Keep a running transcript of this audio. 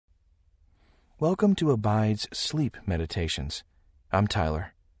Welcome to Abide's Sleep Meditations. I'm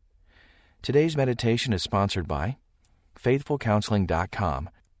Tyler. Today's meditation is sponsored by FaithfulCounseling.com,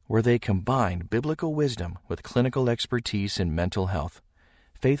 where they combine biblical wisdom with clinical expertise in mental health.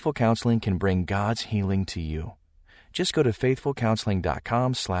 Faithful Counseling can bring God's healing to you. Just go to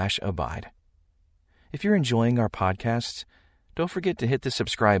FaithfulCounseling.com/abide. If you're enjoying our podcasts, don't forget to hit the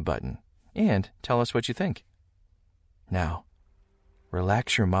subscribe button and tell us what you think. Now,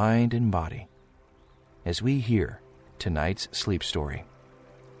 relax your mind and body as we hear tonight's sleep story.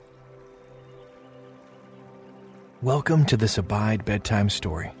 Welcome to this Abide Bedtime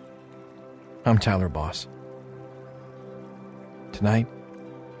Story. I'm Tyler Boss. Tonight,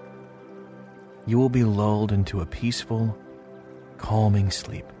 you will be lulled into a peaceful, calming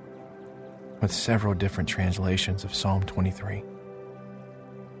sleep with several different translations of Psalm 23.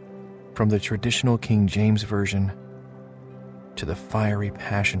 From the traditional King James Version to the fiery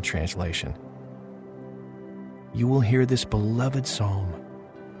Passion Translation, you will hear this beloved psalm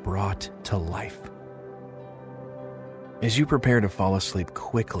brought to life. As you prepare to fall asleep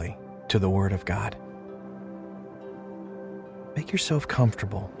quickly to the Word of God, make yourself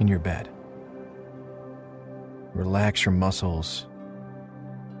comfortable in your bed. Relax your muscles.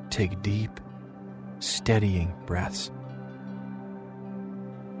 Take deep, steadying breaths.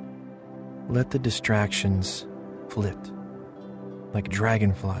 Let the distractions flit like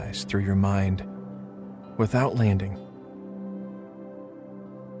dragonflies through your mind without landing.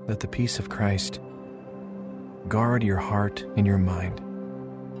 Let the peace of Christ guard your heart and your mind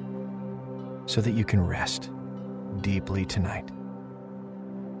so that you can rest deeply tonight.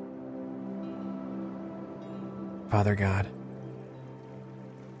 Father God,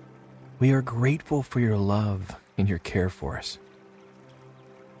 we are grateful for your love and your care for us.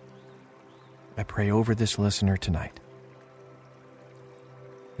 I pray over this listener tonight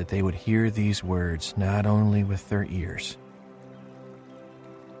that they would hear these words not only with their ears,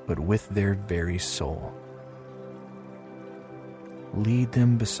 but with their very soul. Lead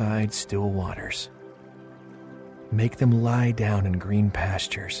them beside still waters. Make them lie down in green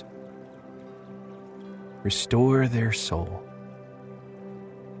pastures. Restore their soul.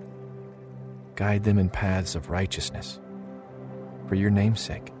 Guide them in paths of righteousness for your name's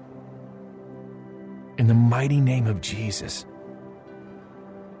sake. In the mighty name of Jesus,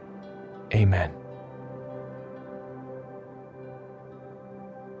 amen.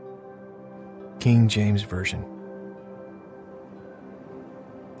 King James Version.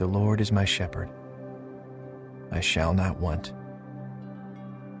 The Lord is my shepherd. I shall not want.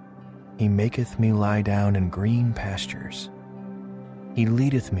 He maketh me lie down in green pastures. He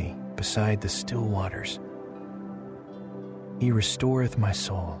leadeth me beside the still waters. He restoreth my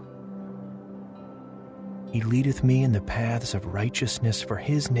soul. He leadeth me in the paths of righteousness for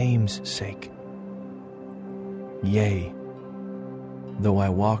his name's sake. Yea, though I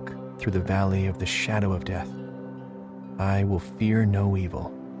walk through the valley of the shadow of death, I will fear no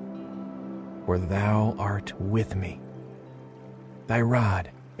evil, for thou art with me. Thy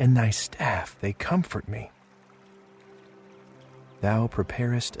rod and thy staff, they comfort me. Thou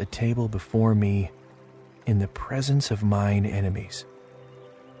preparest a table before me in the presence of mine enemies.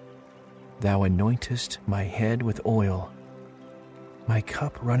 Thou anointest my head with oil. My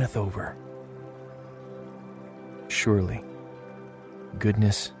cup runneth over. Surely,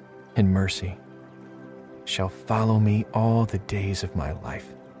 goodness and mercy shall follow me all the days of my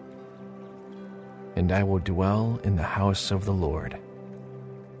life, and I will dwell in the house of the Lord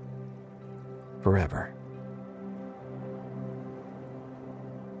forever.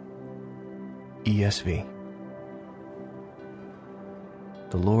 ESV.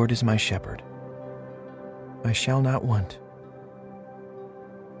 The Lord is my shepherd. I shall not want.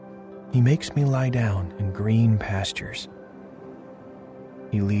 He makes me lie down in green pastures.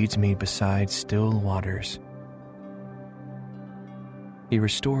 He leads me beside still waters. He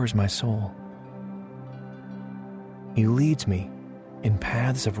restores my soul. He leads me in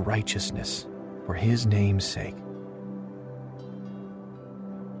paths of righteousness for his name's sake.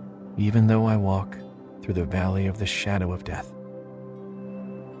 Even though I walk through the valley of the shadow of death,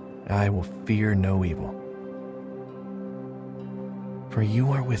 I will fear no evil, for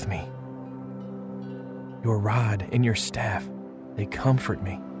you are with me. Your rod and your staff, they comfort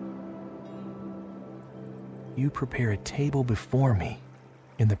me. You prepare a table before me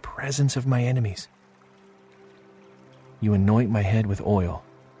in the presence of my enemies. You anoint my head with oil.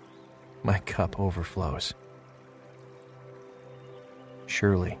 My cup overflows.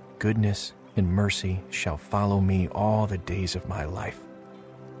 Surely goodness and mercy shall follow me all the days of my life,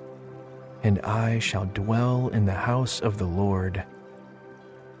 and I shall dwell in the house of the Lord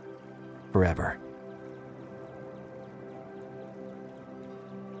forever.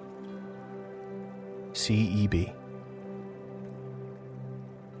 CEB.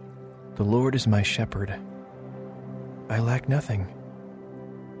 The Lord is my shepherd. I lack nothing.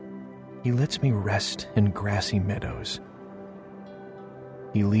 He lets me rest in grassy meadows.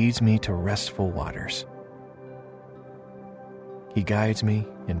 He leads me to restful waters. He guides me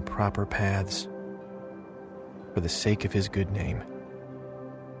in proper paths for the sake of his good name.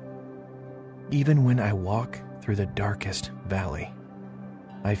 Even when I walk through the darkest valley,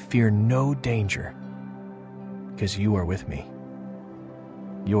 I fear no danger because you are with me.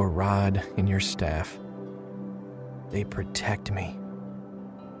 Your rod and your staff, they protect me.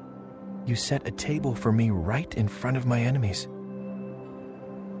 You set a table for me right in front of my enemies.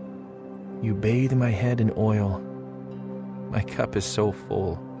 You bathe my head in oil. My cup is so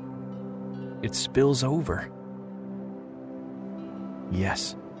full, it spills over.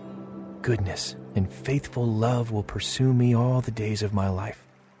 Yes, goodness and faithful love will pursue me all the days of my life,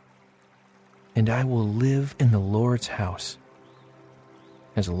 and I will live in the Lord's house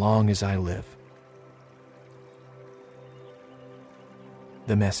as long as I live.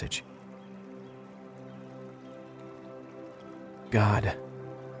 The Message. God,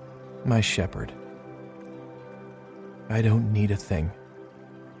 my shepherd, I don't need a thing.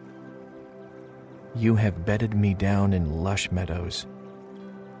 You have bedded me down in lush meadows.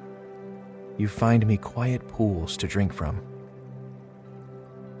 You find me quiet pools to drink from.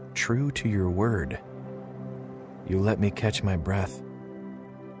 True to your word, you let me catch my breath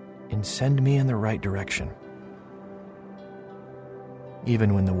and send me in the right direction.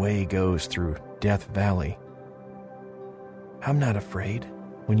 Even when the way goes through Death Valley, I'm not afraid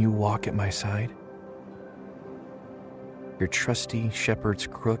when you walk at my side. Your trusty shepherd's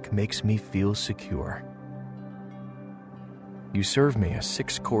crook makes me feel secure. You serve me a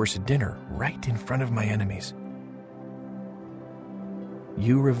 6-course dinner right in front of my enemies.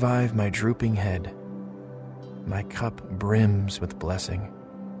 You revive my drooping head. My cup brims with blessing.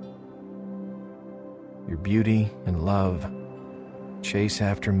 Your beauty and love chase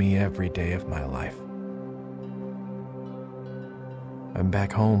after me every day of my life. I'm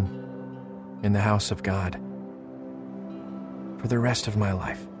back home in the house of God for the rest of my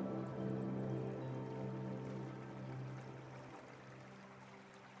life.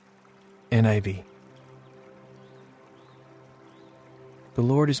 NIV. The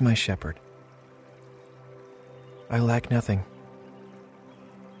Lord is my shepherd. I lack nothing.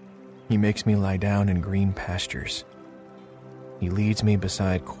 He makes me lie down in green pastures. He leads me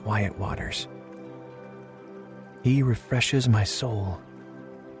beside quiet waters. He refreshes my soul.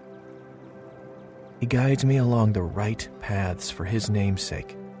 He guides me along the right paths for his name's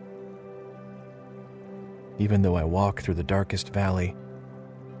sake. Even though I walk through the darkest valley,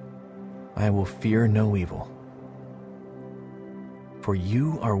 I will fear no evil. For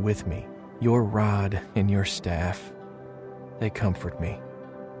you are with me, your rod and your staff, they comfort me.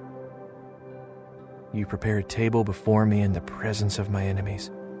 You prepare a table before me in the presence of my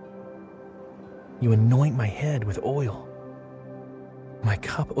enemies. You anoint my head with oil. My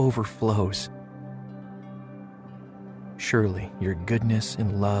cup overflows. Surely your goodness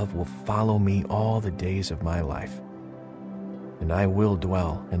and love will follow me all the days of my life, and I will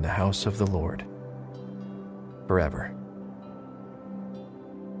dwell in the house of the Lord forever.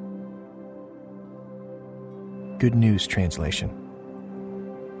 Good News Translation.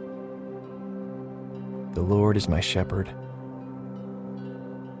 The Lord is my shepherd.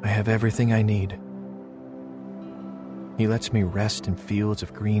 I have everything I need. He lets me rest in fields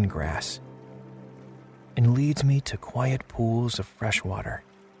of green grass and leads me to quiet pools of fresh water.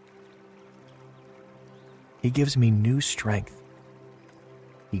 He gives me new strength.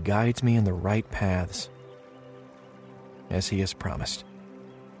 He guides me in the right paths, as he has promised.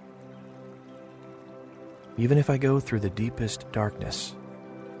 Even if I go through the deepest darkness,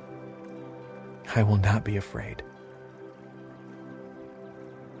 I will not be afraid.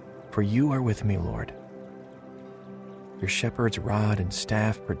 For you are with me, Lord. Your shepherd's rod and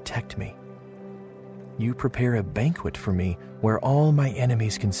staff protect me. You prepare a banquet for me where all my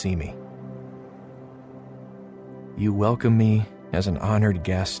enemies can see me. You welcome me as an honored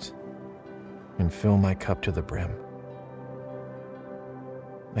guest and fill my cup to the brim.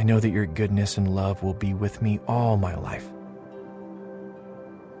 I know that your goodness and love will be with me all my life.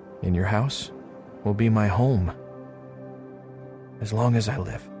 And your house will be my home as long as I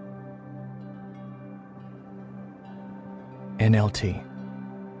live. NLT.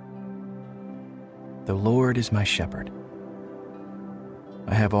 The Lord is my shepherd.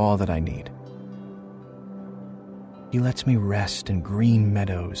 I have all that I need. He lets me rest in green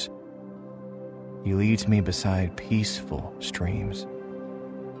meadows. He leads me beside peaceful streams.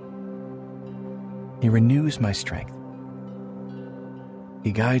 He renews my strength.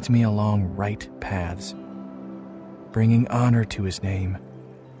 He guides me along right paths, bringing honor to his name.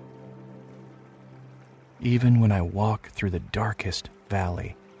 Even when I walk through the darkest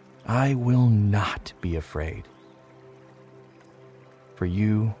valley, I will not be afraid, for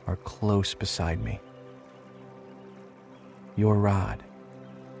you are close beside me. Your rod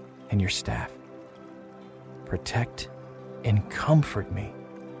and your staff protect and comfort me.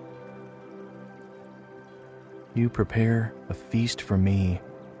 You prepare a feast for me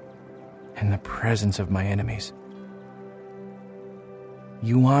in the presence of my enemies.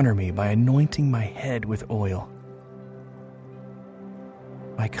 You honor me by anointing my head with oil.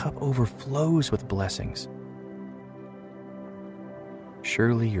 My cup overflows with blessings.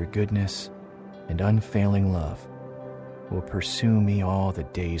 Surely your goodness and unfailing love will pursue me all the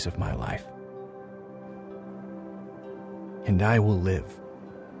days of my life. And I will live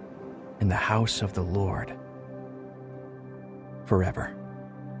in the house of the Lord forever.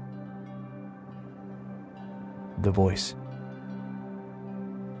 The voice.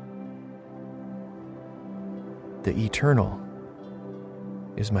 The Eternal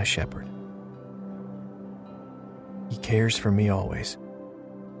is my shepherd. He cares for me always.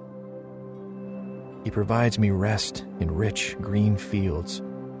 He provides me rest in rich green fields,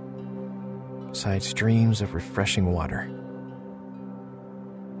 beside streams of refreshing water.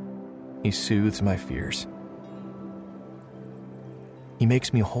 He soothes my fears. He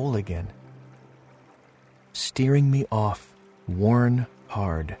makes me whole again, steering me off worn,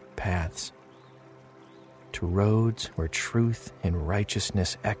 hard paths to roads where truth and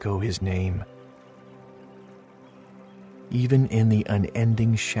righteousness echo his name. Even in the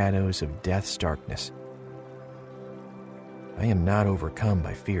unending shadows of death's darkness, I am not overcome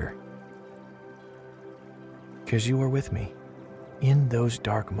by fear, because you are with me in those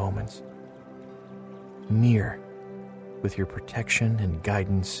dark moments. Near, with your protection and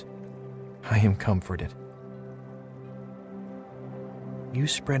guidance, I am comforted. You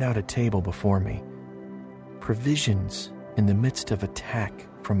spread out a table before me, provisions in the midst of attack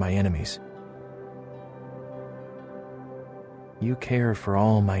from my enemies. You care for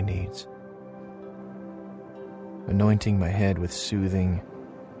all my needs, anointing my head with soothing,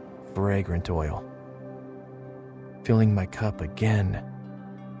 fragrant oil, filling my cup again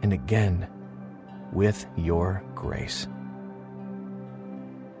and again with your grace.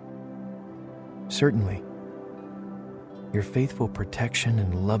 Certainly, your faithful protection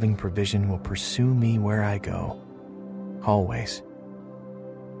and loving provision will pursue me where I go, always,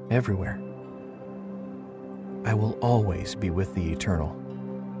 everywhere. I will always be with the Eternal,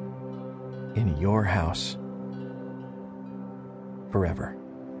 in your house, forever.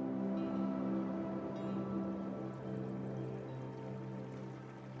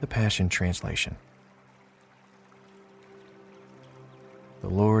 The Passion Translation. The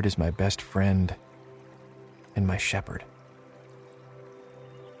Lord is my best friend and my shepherd.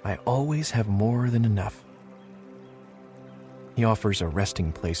 I always have more than enough. He offers a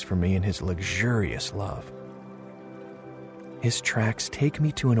resting place for me in his luxurious love. His tracks take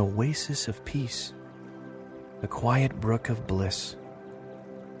me to an oasis of peace, a quiet brook of bliss.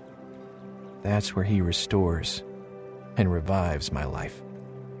 That's where he restores and revives my life.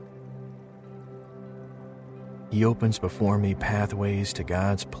 He opens before me pathways to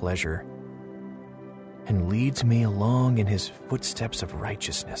God's pleasure and leads me along in his footsteps of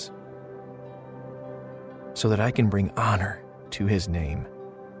righteousness, so that I can bring honor to his name.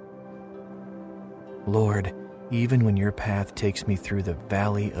 Lord, even when your path takes me through the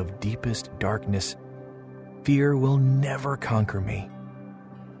valley of deepest darkness, fear will never conquer me,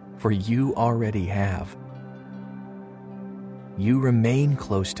 for you already have. You remain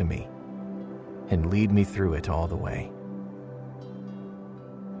close to me and lead me through it all the way.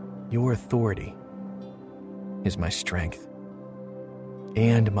 Your authority is my strength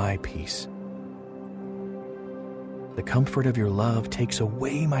and my peace. The comfort of your love takes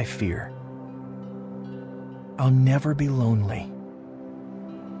away my fear. I'll never be lonely,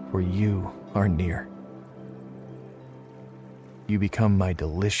 for you are near. You become my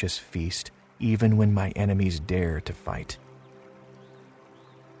delicious feast, even when my enemies dare to fight.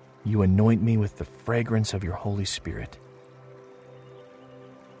 You anoint me with the fragrance of your Holy Spirit.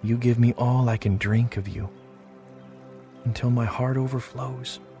 You give me all I can drink of you, until my heart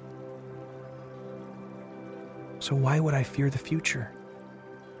overflows. So why would I fear the future?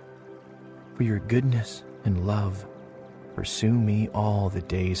 For your goodness and love pursue me all the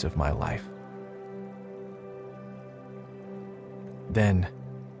days of my life. Then,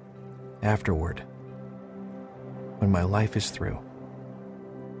 afterward, when my life is through,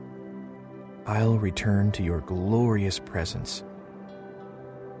 I'll return to your glorious presence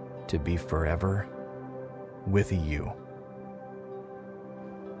to be forever with you.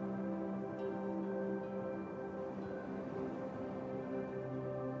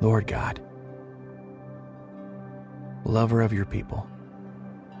 Lord God, lover of your people,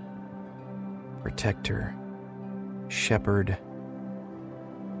 protector, shepherd,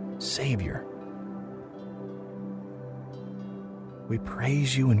 Savior, we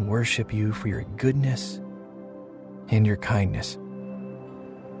praise you and worship you for your goodness and your kindness.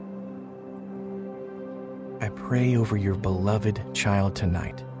 I pray over your beloved child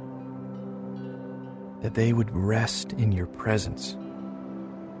tonight, that they would rest in your presence,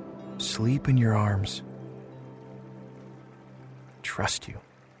 sleep in your arms, trust you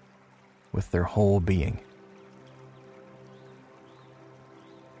with their whole being.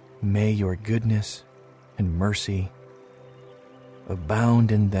 May your goodness and mercy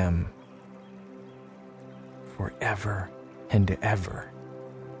abound in them forever and ever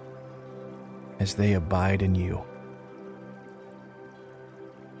as they abide in you.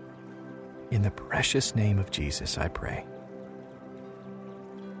 In the precious name of Jesus, I pray.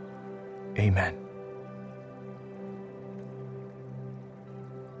 Amen.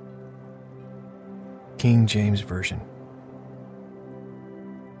 King James Version.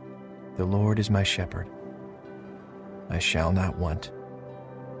 The Lord is my shepherd, I shall not want.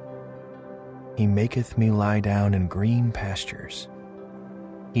 He maketh me lie down in green pastures.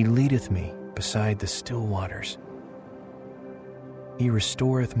 He leadeth me beside the still waters. He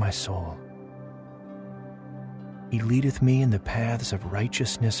restoreth my soul. He leadeth me in the paths of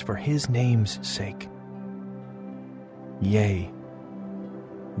righteousness for his name's sake. Yea,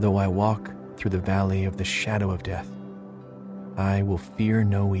 though I walk through the valley of the shadow of death, I will fear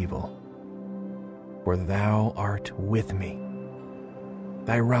no evil, for thou art with me.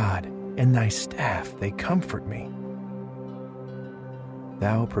 Thy rod and thy staff, they comfort me.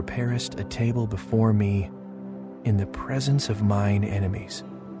 Thou preparest a table before me in the presence of mine enemies.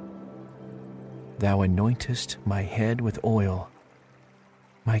 Thou anointest my head with oil,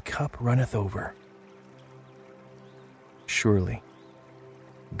 my cup runneth over. Surely,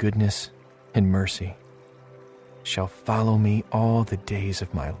 goodness and mercy shall follow me all the days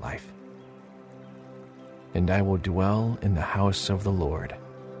of my life, and I will dwell in the house of the Lord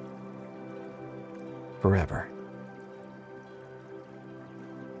forever.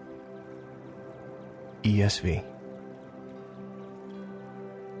 ESV.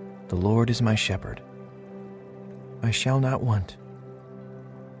 The Lord is my shepherd, I shall not want.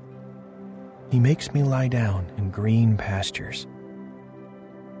 He makes me lie down in green pastures.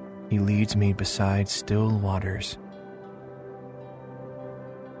 He leads me beside still waters.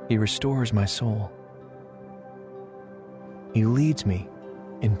 He restores my soul. He leads me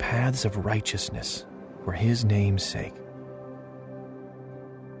in paths of righteousness for his name's sake.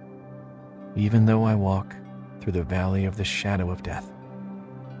 Even though I walk through the valley of the shadow of death,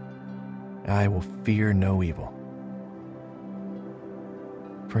 I will fear no evil.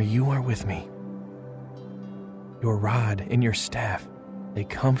 For you are with me. Your rod and your staff, they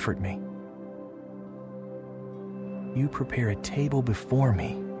comfort me. You prepare a table before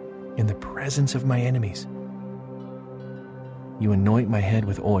me in the presence of my enemies. You anoint my head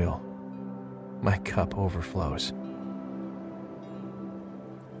with oil. My cup overflows.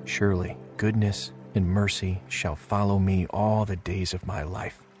 Surely goodness and mercy shall follow me all the days of my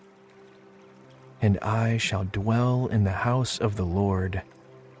life, and I shall dwell in the house of the Lord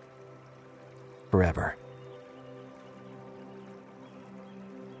forever.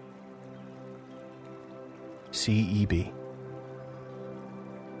 CEB.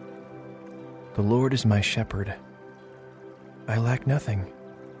 The Lord is my shepherd, I lack nothing.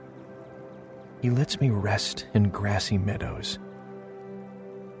 He lets me rest in grassy meadows.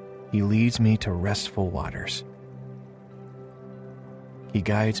 He leads me to restful waters. He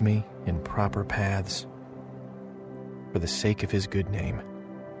guides me in proper paths for the sake of his good name.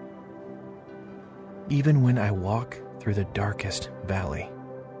 Even when I walk through the darkest valley,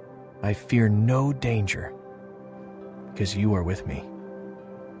 I fear no danger, because you are with me.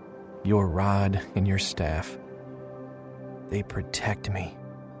 Your rod and your staff, they protect me.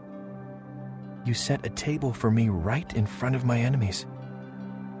 You set a table for me right in front of my enemies.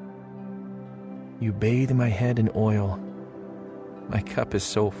 You bathe my head in oil. My cup is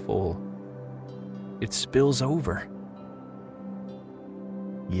so full, it spills over.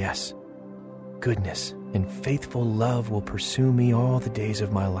 Yes, goodness and faithful love will pursue me all the days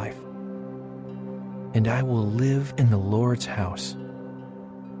of my life, and I will live in the Lord's house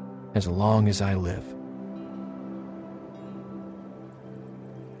as long as I live.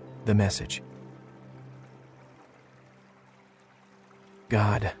 The Message.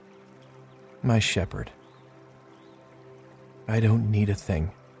 God, my shepherd, I don't need a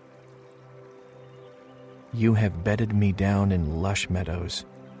thing. You have bedded me down in lush meadows.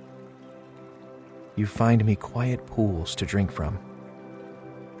 You find me quiet pools to drink from.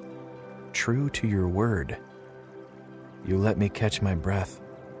 True to your word, you let me catch my breath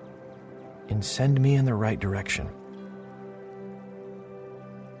and send me in the right direction.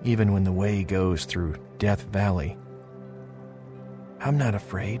 Even when the way goes through Death Valley, I'm not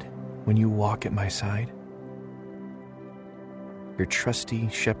afraid when you walk at my side. Your trusty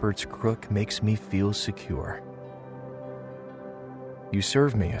shepherd's crook makes me feel secure. You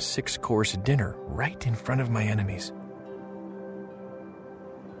serve me a 6-course dinner right in front of my enemies.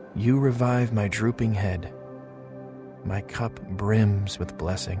 You revive my drooping head. My cup brims with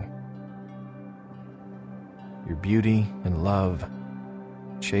blessing. Your beauty and love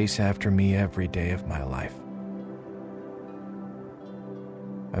chase after me every day of my life.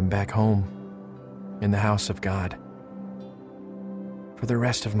 I'm back home in the house of God for the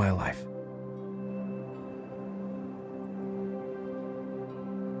rest of my life.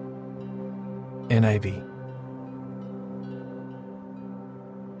 NIV.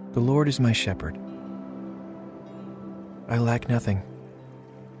 The Lord is my shepherd. I lack nothing.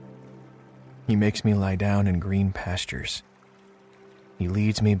 He makes me lie down in green pastures. He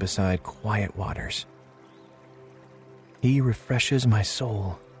leads me beside quiet waters. He refreshes my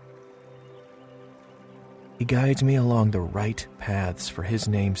soul. He guides me along the right paths for His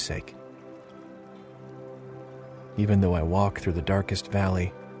name's sake. Even though I walk through the darkest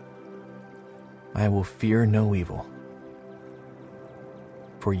valley, I will fear no evil.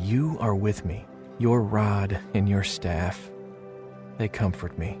 For you are with me, your rod and your staff, they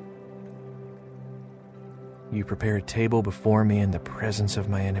comfort me. You prepare a table before me in the presence of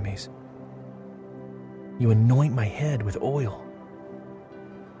my enemies. You anoint my head with oil.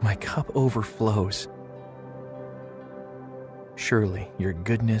 My cup overflows. Surely your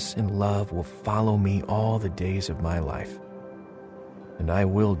goodness and love will follow me all the days of my life, and I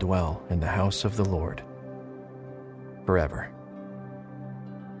will dwell in the house of the Lord forever.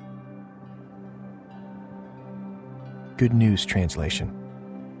 Good News Translation.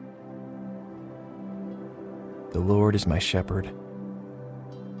 The Lord is my shepherd.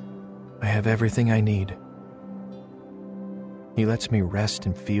 I have everything I need. He lets me rest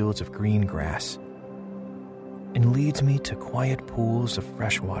in fields of green grass and leads me to quiet pools of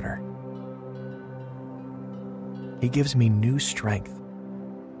fresh water. He gives me new strength.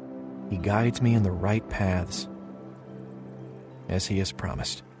 He guides me in the right paths, as He has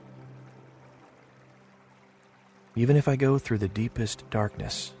promised. Even if I go through the deepest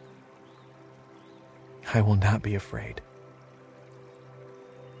darkness, I will not be afraid.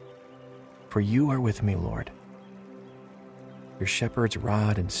 For you are with me, Lord. Your shepherd's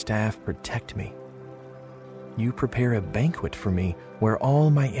rod and staff protect me. You prepare a banquet for me where all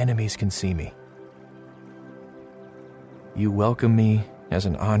my enemies can see me. You welcome me as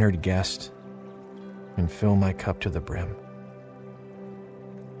an honored guest and fill my cup to the brim.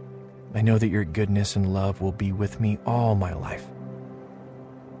 I know that your goodness and love will be with me all my life.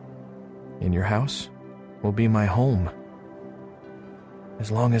 In your house will be my home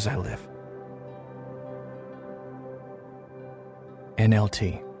as long as I live.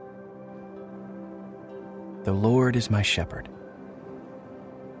 NLT. The Lord is my shepherd.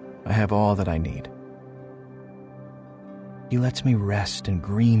 I have all that I need. He lets me rest in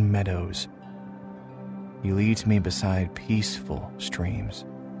green meadows. He leads me beside peaceful streams.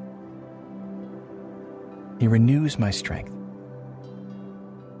 He renews my strength.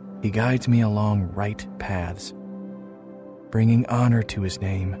 He guides me along right paths, bringing honor to His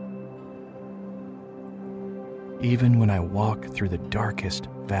name. Even when I walk through the darkest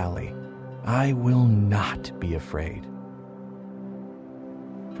valley, I will not be afraid,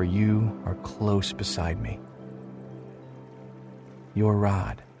 for you are close beside me. Your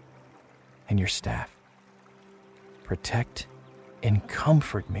rod and your staff protect and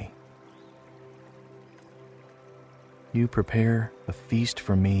comfort me. You prepare a feast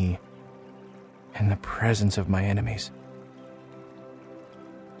for me in the presence of my enemies.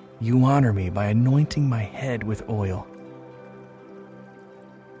 You honor me by anointing my head with oil.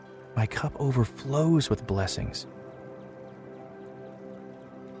 My cup overflows with blessings.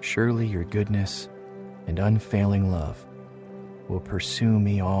 Surely your goodness and unfailing love will pursue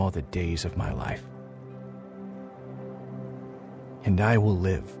me all the days of my life. And I will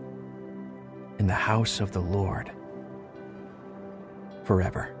live in the house of the Lord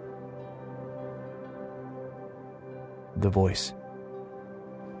forever. The Voice.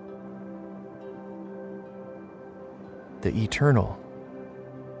 The Eternal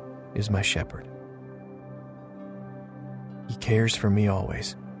is my shepherd. He cares for me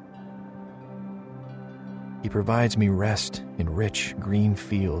always. He provides me rest in rich green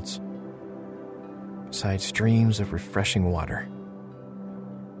fields beside streams of refreshing water.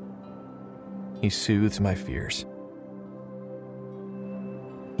 He soothes my fears.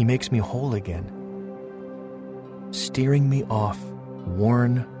 He makes me whole again, steering me off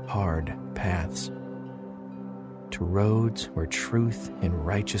worn, hard paths to roads where truth and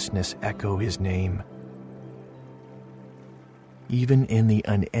righteousness echo his name. Even in the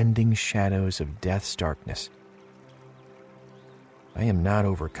unending shadows of death's darkness, I am not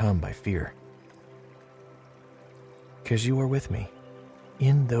overcome by fear, because you are with me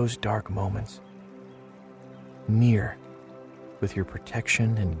in those dark moments, near with your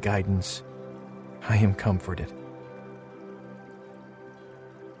protection and guidance. I am comforted.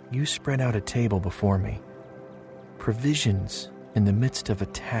 You spread out a table before me, provisions in the midst of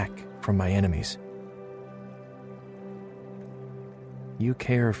attack from my enemies. You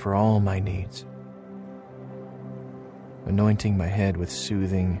care for all my needs, anointing my head with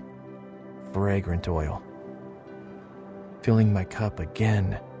soothing, fragrant oil, filling my cup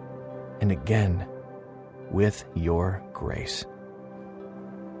again and again with your grace.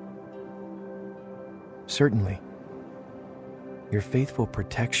 Certainly, your faithful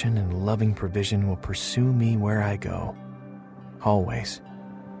protection and loving provision will pursue me where I go, always,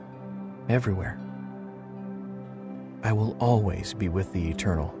 everywhere. I will always be with the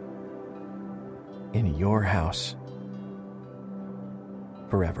Eternal, in your house,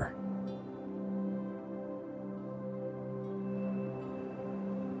 forever.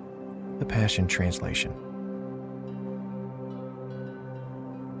 The Passion Translation.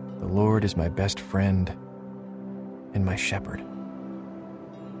 The Lord is my best friend and my shepherd.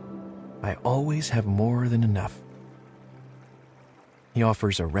 I always have more than enough. He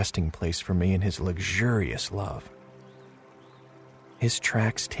offers a resting place for me in his luxurious love. His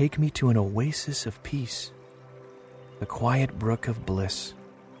tracks take me to an oasis of peace, the quiet brook of bliss.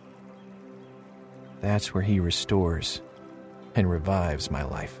 That's where he restores and revives my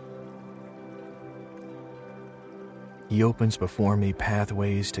life. He opens before me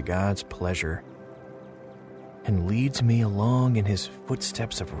pathways to God's pleasure and leads me along in his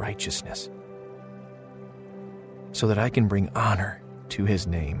footsteps of righteousness, so that I can bring honor to his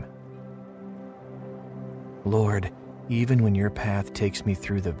name. Lord, even when your path takes me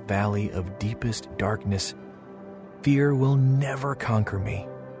through the valley of deepest darkness, fear will never conquer me,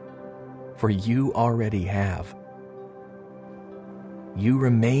 for you already have. You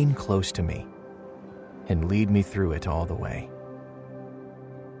remain close to me and lead me through it all the way.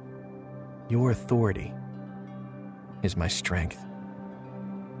 Your authority is my strength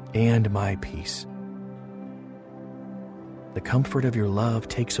and my peace. The comfort of your love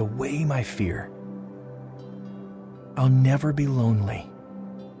takes away my fear. I'll never be lonely,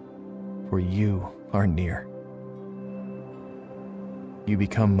 for you are near. You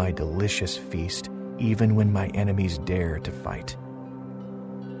become my delicious feast, even when my enemies dare to fight.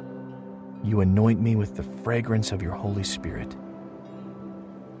 You anoint me with the fragrance of your Holy Spirit.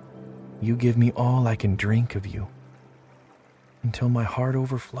 You give me all I can drink of you, until my heart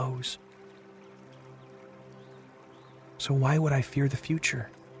overflows. So why would I fear the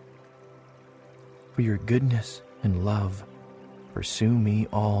future? For your goodness and love pursue me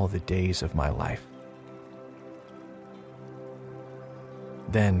all the days of my life.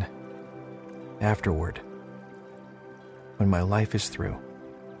 Then, afterward, when my life is through,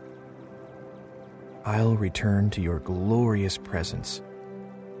 I'll return to your glorious presence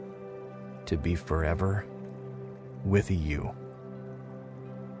to be forever with you.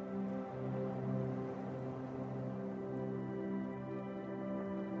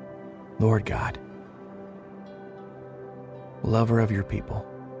 Lord God, lover of your people,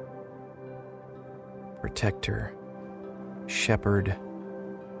 protector, shepherd,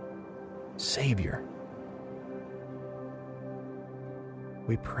 Savior,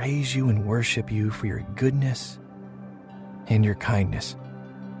 we praise you and worship you for your goodness and your kindness.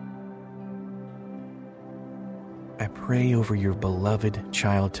 I pray over your beloved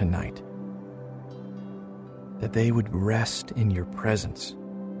child tonight, that they would rest in your presence,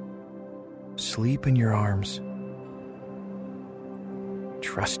 sleep in your arms,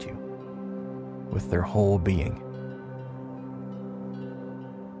 trust you with their whole being.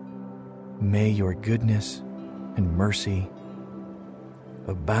 May your goodness and mercy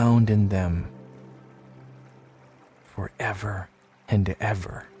abound in them forever and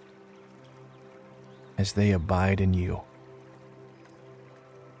ever as they abide in you.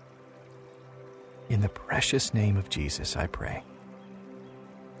 In the precious name of Jesus, I pray.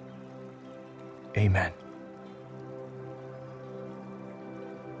 Amen.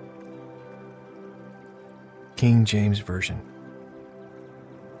 King James Version.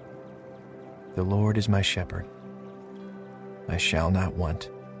 The Lord is my shepherd. I shall not want.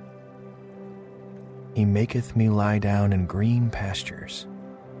 He maketh me lie down in green pastures.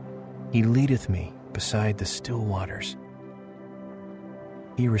 He leadeth me beside the still waters.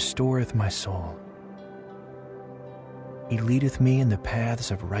 He restoreth my soul. He leadeth me in the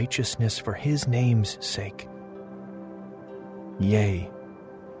paths of righteousness for his name's sake. Yea,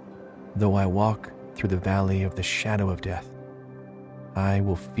 though I walk through the valley of the shadow of death, I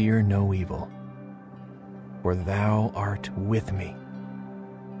will fear no evil, for thou art with me.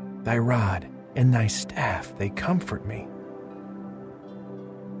 Thy rod and thy staff, they comfort me.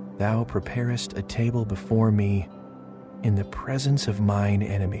 Thou preparest a table before me in the presence of mine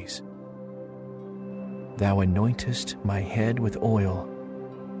enemies. Thou anointest my head with oil.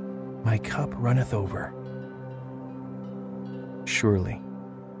 My cup runneth over. Surely,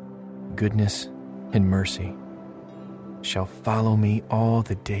 goodness and mercy shall follow me all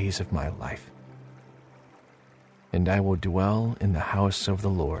the days of my life, and I will dwell in the house of the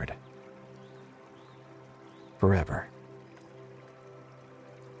Lord forever.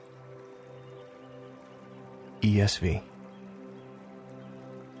 ESV.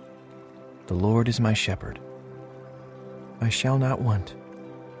 The Lord is my shepherd. I shall not want.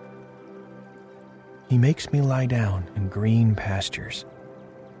 He makes me lie down in green pastures.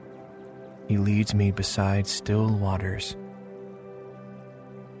 He leads me beside still waters.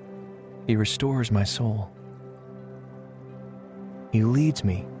 He restores my soul. He leads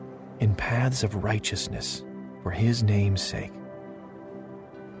me in paths of righteousness for his name's sake.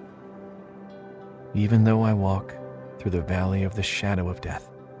 Even though I walk through the valley of the shadow of death,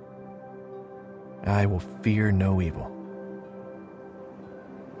 I will fear no evil.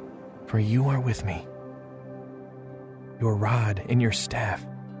 For you are with me. Your rod and your staff,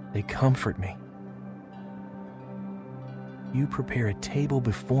 they comfort me. You prepare a table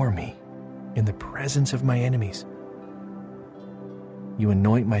before me in the presence of my enemies. You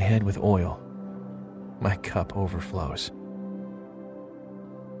anoint my head with oil. My cup overflows.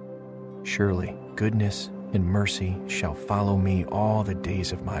 Surely goodness and mercy shall follow me all the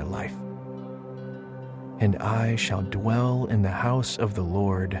days of my life, and I shall dwell in the house of the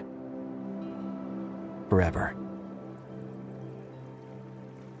Lord forever.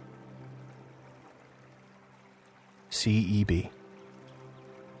 CEB.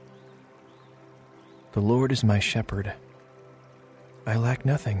 The Lord is my shepherd. I lack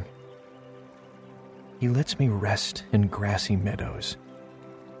nothing. He lets me rest in grassy meadows.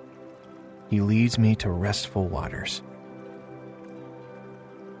 He leads me to restful waters.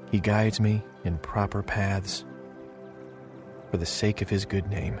 He guides me in proper paths for the sake of his good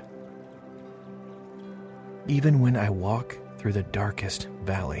name. Even when I walk through the darkest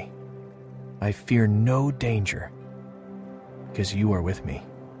valley, I fear no danger, because you are with me.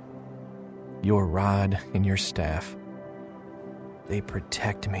 Your rod and your staff, they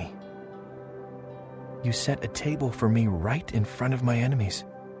protect me. You set a table for me right in front of my enemies.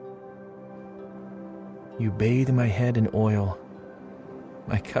 You bathe my head in oil.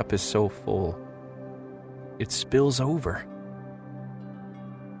 My cup is so full, it spills over.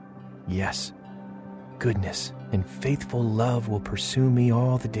 Yes, goodness and faithful love will pursue me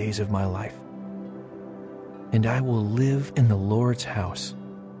all the days of my life, and I will live in the Lord's house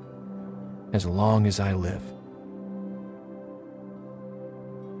as long as I live.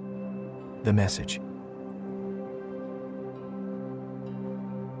 The Message.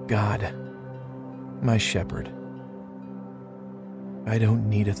 God, my shepherd, I don't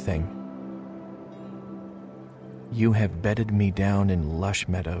need a thing. You have bedded me down in lush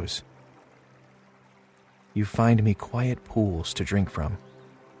meadows. You find me quiet pools to drink from.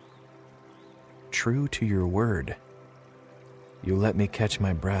 True to your word, you let me catch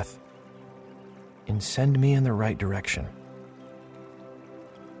my breath and send me in the right direction.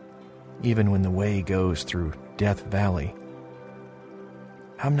 Even when the way goes through Death Valley,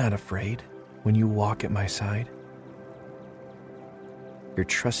 I'm not afraid when you walk at my side. Your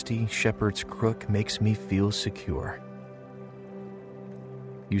trusty shepherd's crook makes me feel secure.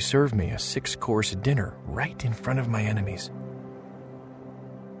 You serve me a 6-course dinner right in front of my enemies.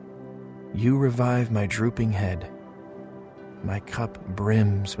 You revive my drooping head. My cup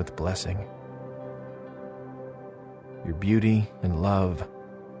brims with blessing. Your beauty and love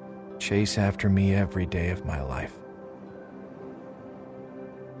chase after me every day of my life.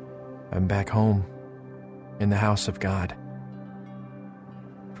 I'm back home in the house of God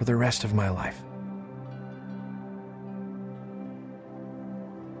for the rest of my life.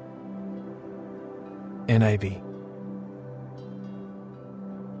 NIV.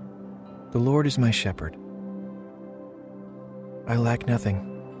 The Lord is my shepherd. I lack nothing.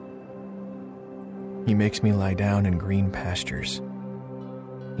 He makes me lie down in green pastures.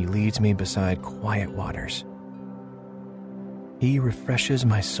 He leads me beside quiet waters. He refreshes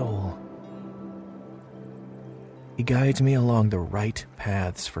my soul. He guides me along the right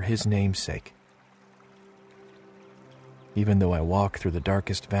paths for His name's sake. Even though I walk through the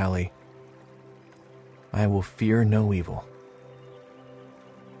darkest valley, I will fear no evil.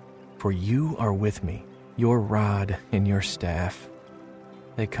 For You are with me, Your rod and Your staff,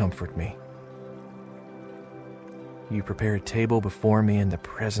 they comfort me. You prepare a table before me in the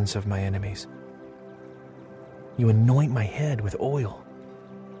presence of my enemies. You anoint my head with oil.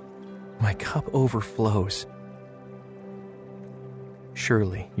 My cup overflows.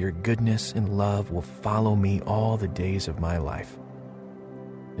 Surely Your goodness and love will follow me all the days of my life,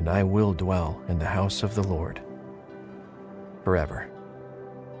 and I will dwell in the house of the Lord forever.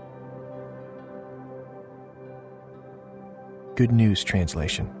 Good News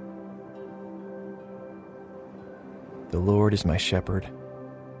Translation. The Lord is my shepherd.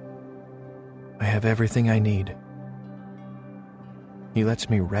 I have everything I need. He lets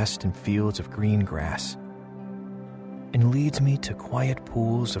me rest in fields of green grass and leads me to quiet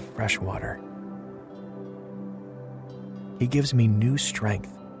pools of fresh water. He gives me new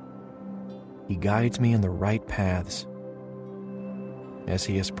strength. He guides me in the right paths, as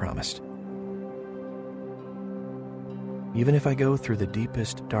He has promised. Even if I go through the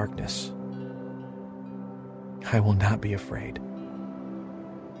deepest darkness, I will not be afraid.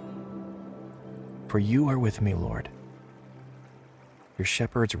 For You are with me, Lord. Your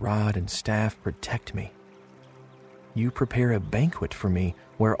shepherd's rod and staff protect me. You prepare a banquet for me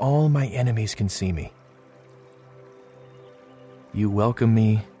where all my enemies can see me. You welcome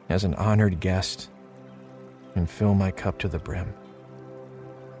me as an honored guest and fill my cup to the brim.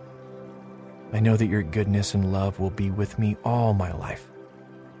 I know that Your goodness and love will be with me all my life.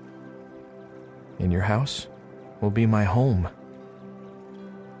 In Your house will be my home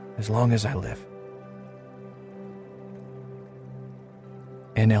as long as I live.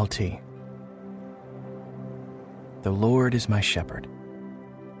 NLT. The Lord is my shepherd.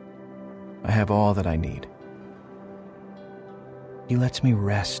 I have all that I need. He lets me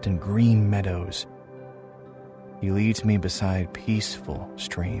rest in green meadows. He leads me beside peaceful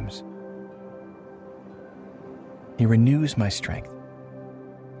streams. He renews my strength.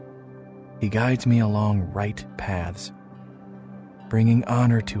 He guides me along right paths, bringing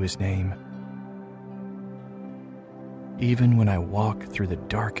honor to His name. Even when I walk through the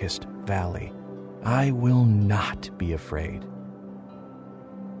darkest valley, I will not be afraid.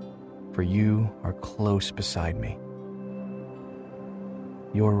 For You are close beside me.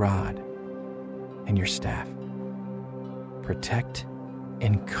 Your rod and Your staff protect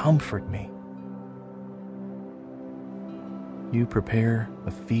and comfort me. You prepare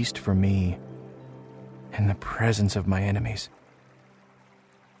a feast for me in the presence of my enemies.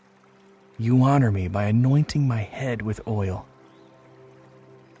 You honor me by anointing my head with oil.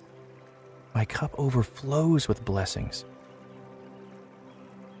 My cup overflows with blessings.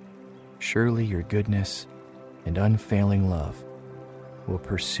 Surely Your goodness and unfailing love will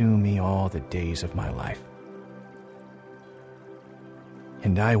pursue me all the days of my life.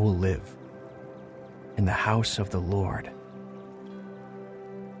 And I will live in the house of the Lord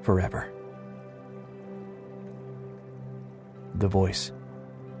forever. The Voice.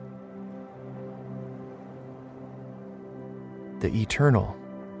 The Eternal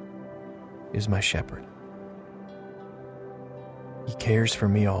is my shepherd. He cares for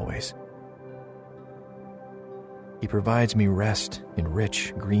me always. He provides me rest in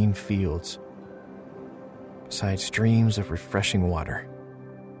rich green fields, beside streams of refreshing water.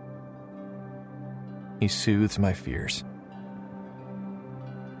 He soothes my fears.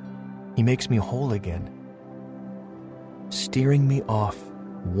 He makes me whole again, steering me off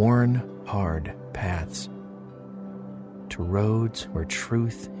worn, hard paths to roads where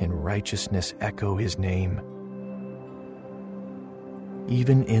truth and righteousness echo His name.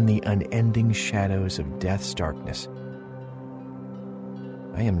 Even in the unending shadows of death's darkness,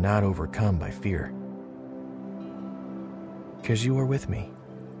 I am not overcome by fear, because You are with me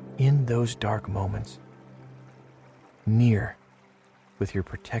in those dark moments. Near, with Your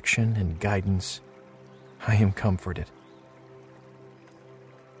protection and guidance, I am comforted.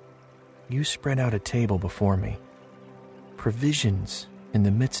 You spread out a table before me, provisions in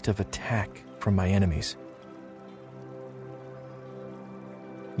the midst of attack from my enemies.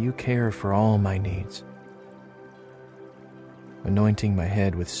 You care for all my needs, anointing my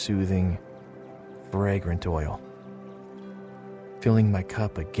head with soothing, fragrant oil, filling my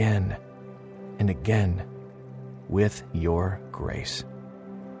cup again and again with your grace.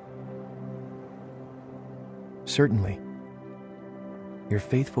 Certainly, your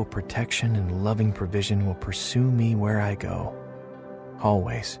faithful protection and loving provision will pursue me where I go,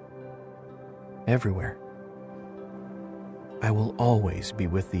 always, everywhere. I will always be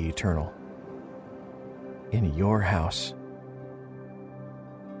with the Eternal, in your house,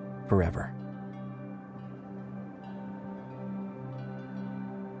 forever.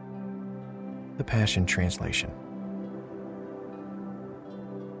 The Passion Translation.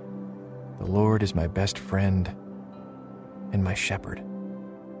 The Lord is my best friend and my shepherd.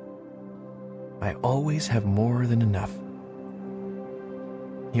 I always have more than enough.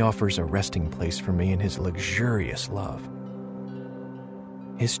 He offers a resting place for me in his luxurious love.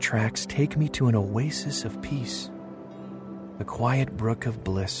 His tracks take me to an oasis of peace, a quiet brook of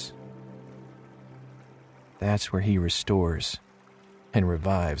bliss. That's where he restores and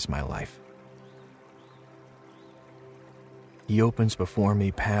revives my life. He opens before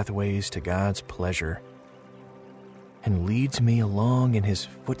me pathways to God's pleasure and leads me along in his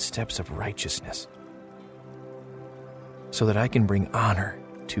footsteps of righteousness, so that I can bring honor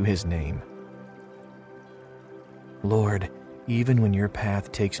to his name. Lord, even when your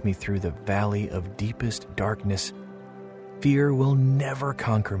path takes me through the valley of deepest darkness, fear will never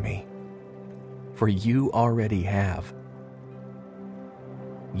conquer me, for you already have.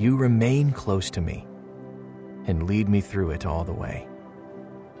 You remain close to me and lead me through it all the way.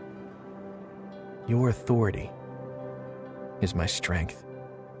 Your authority is my strength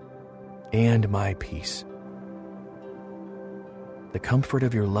and my peace. The comfort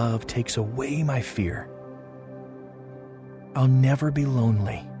of your love takes away my fear. I'll never be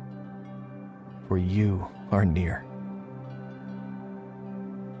lonely, for you are near.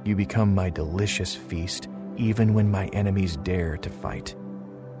 You become my delicious feast, even when my enemies dare to fight.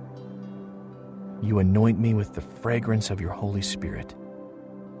 You anoint me with the fragrance of your Holy Spirit.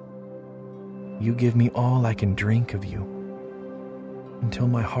 You give me all I can drink of you, until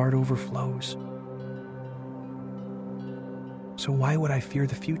my heart overflows. So why would I fear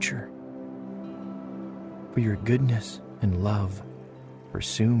the future? For your goodness and love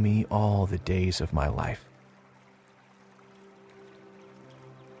pursue me all the days of my life.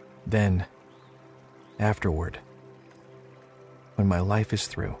 Then, afterward, when my life is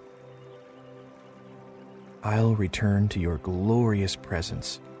through, I'll return to your glorious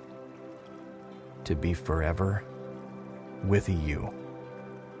presence to be forever with you.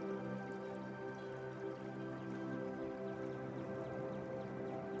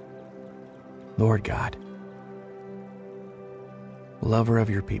 Lord God, lover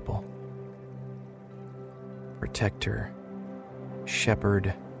of your people, protector,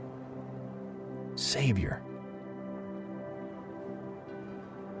 shepherd, Savior,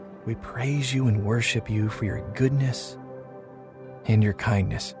 we praise you and worship you for your goodness and your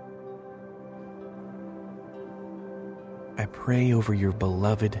kindness. I pray over your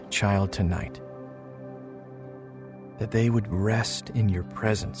beloved child tonight, that they would rest in your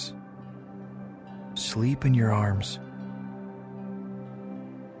presence, sleep in your arms,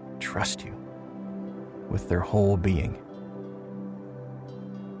 trust you with their whole being.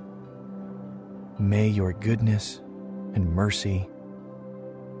 May your goodness and mercy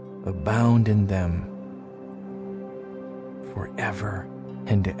abound in them forever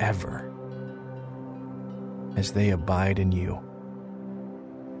and ever as they abide in you.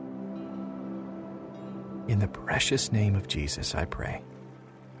 In the precious name of Jesus, I pray.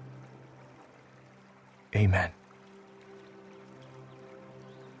 Amen.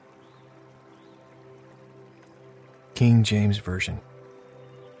 King James Version.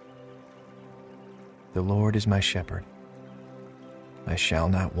 The Lord is my shepherd. I shall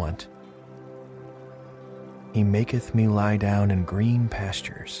not want. He maketh me lie down in green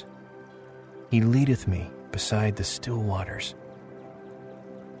pastures. He leadeth me beside the still waters.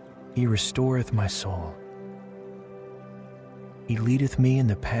 He restoreth my soul. He leadeth me in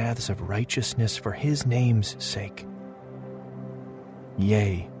the paths of righteousness for his name's sake.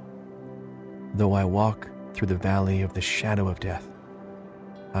 Yea, though I walk through the valley of the shadow of death,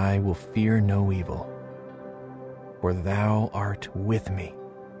 I will fear no evil, for thou art with me.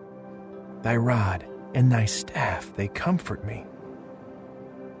 Thy rod and thy staff, they comfort me.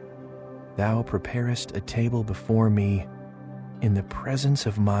 Thou preparest a table before me in the presence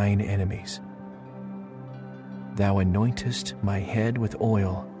of mine enemies. Thou anointest my head with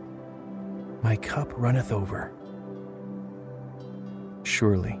oil. My cup runneth over.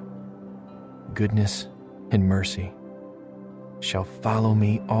 Surely, goodness and mercy shall follow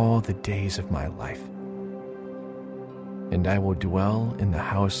me all the days of my life, and I will dwell in the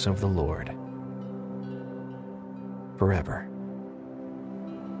house of the Lord forever.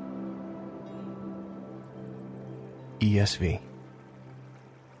 ESV.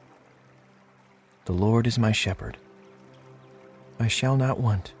 The Lord is my shepherd. I shall not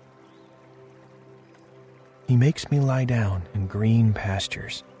want. He makes me lie down in green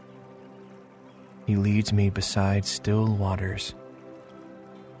pastures. He leads me beside still waters.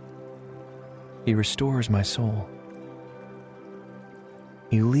 He restores my soul.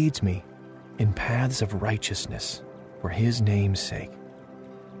 He leads me in paths of righteousness for his name's sake.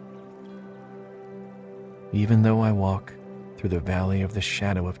 Even though I walk through the valley of the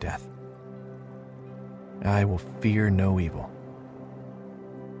shadow of death, I will fear no evil.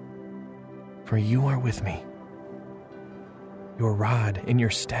 For you are with me. Your rod and your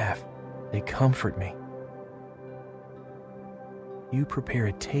staff, they comfort me. You prepare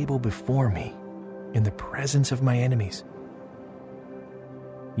a table before me in the presence of my enemies.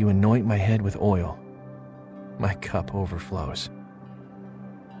 You anoint my head with oil. My cup overflows.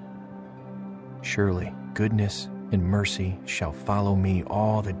 Surely goodness and mercy shall follow me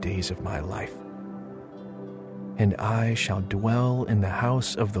all the days of my life, and I shall dwell in the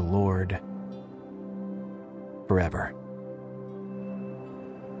house of the Lord forever.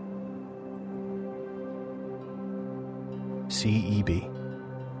 CEB.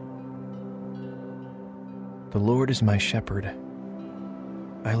 The Lord is my shepherd.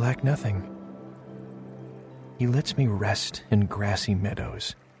 I lack nothing. He lets me rest in grassy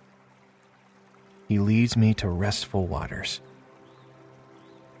meadows. He leads me to restful waters.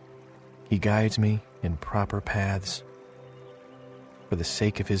 He guides me in proper paths for the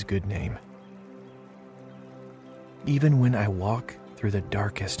sake of his good name. Even when I walk through the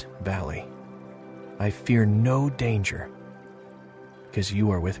darkest valley, I fear no danger, because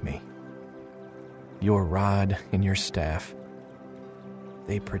you are with me. Your rod and your staff,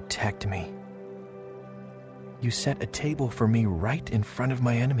 they protect me. You set a table for me right in front of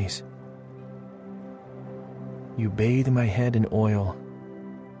my enemies. You bathe my head in oil.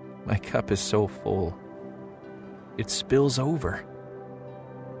 My cup is so full, it spills over.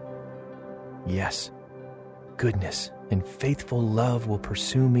 Yes, goodness and faithful love will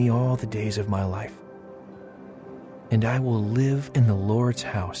pursue me all the days of my life, and I will live in the Lord's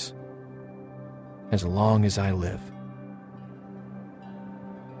house as long as I live.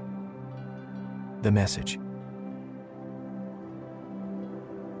 The Message.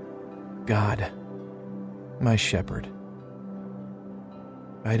 God, my shepherd,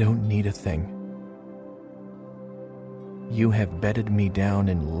 I don't need a thing. You have bedded me down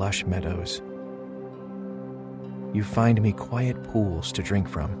in lush meadows. You find me quiet pools to drink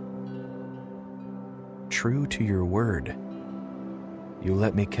from. True to your word, you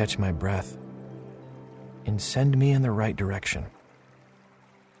let me catch my breath and send me in the right direction.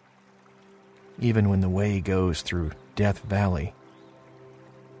 Even when the way goes through Death Valley,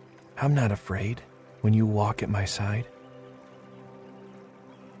 I'm not afraid when you walk at my side.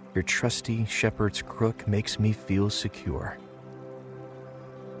 Your trusty shepherd's crook makes me feel secure.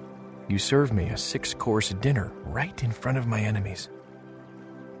 You serve me a 6-course dinner right in front of my enemies.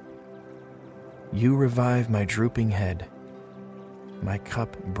 You revive my drooping head. My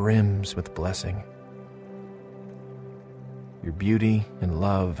cup brims with blessing. Your beauty and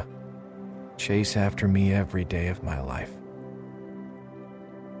love chase after me every day of my life.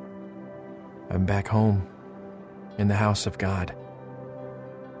 I'm back home in the house of God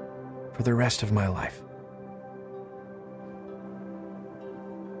for the rest of my life.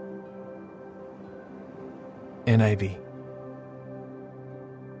 NIV.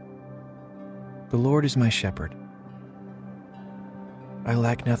 The Lord is my shepherd. I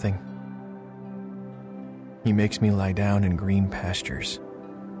lack nothing. He makes me lie down in green pastures.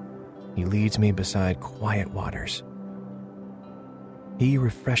 He leads me beside quiet waters. He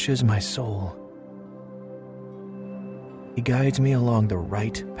refreshes my soul. He guides me along the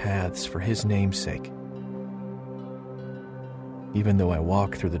right paths for his name's sake. Even though I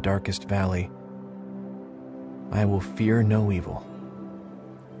walk through the darkest valley, I will fear no evil.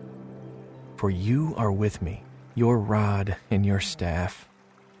 For you are with me. Your rod and your staff,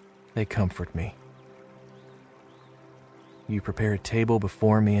 they comfort me. You prepare a table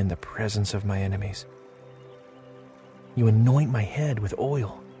before me in the presence of my enemies. You anoint my head with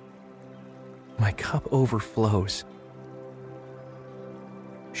oil. My cup overflows.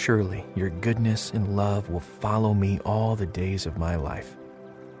 Surely your goodness and love will follow me all the days of my life,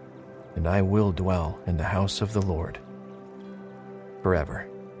 and I will dwell in the house of the Lord forever.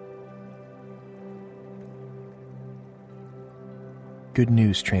 Good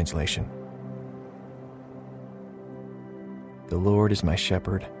News Translation. The Lord is my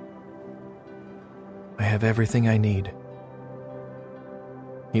shepherd. I have everything I need.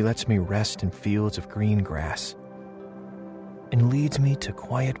 He lets me rest in fields of green grass and leads me to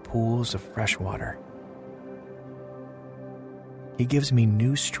quiet pools of fresh water. He gives me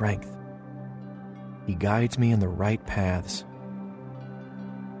new strength. He guides me in the right paths,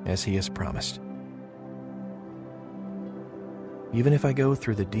 as He has promised. Even if I go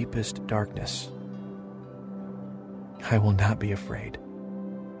through the deepest darkness, I will not be afraid.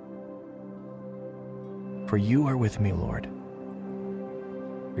 For You are with me, Lord.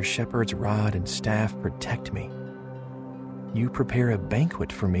 Your shepherd's rod and staff protect me. You prepare a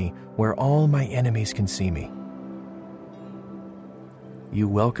banquet for me where all my enemies can see me. You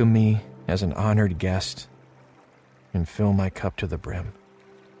welcome me as an honored guest and fill my cup to the brim.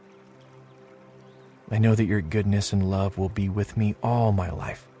 I know that Your goodness and love will be with me all my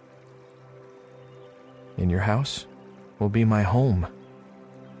life. In Your house will be my home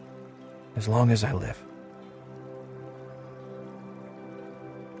as long as I live.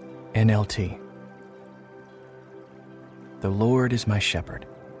 NLT. The Lord is my shepherd.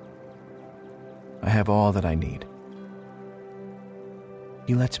 I have all that I need.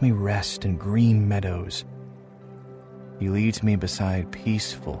 He lets me rest in green meadows. He leads me beside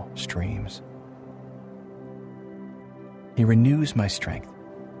peaceful streams. He renews my strength.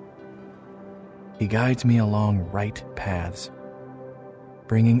 He guides me along right paths,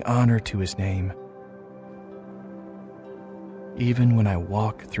 bringing honor to His name. Even when I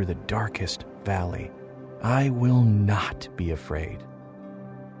walk through the darkest valley, I will not be afraid.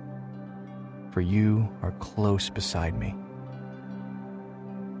 For You are close beside me.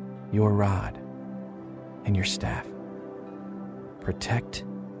 Your rod and Your staff protect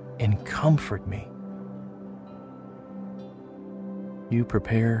and comfort me. You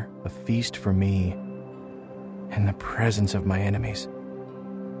prepare a feast for me in the presence of my enemies.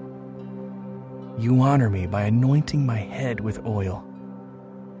 You honor me by anointing my head with oil.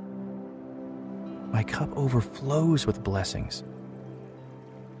 My cup overflows with blessings.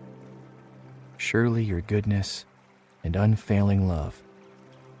 Surely Your goodness and unfailing love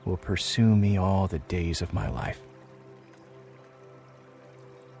will pursue me all the days of my life.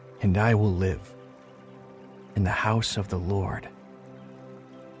 And I will live in the house of the Lord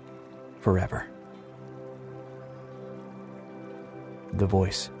forever. The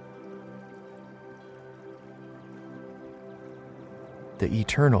Voice. The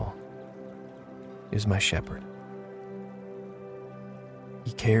Eternal is my shepherd.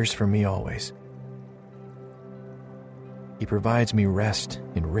 He cares for me always. He provides me rest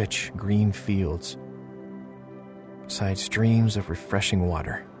in rich green fields, beside streams of refreshing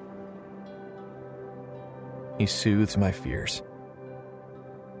water. He soothes my fears.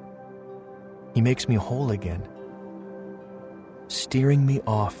 He makes me whole again, steering me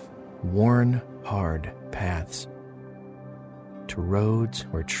off worn, hard paths to roads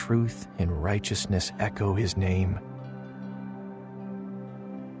where truth and righteousness echo His name.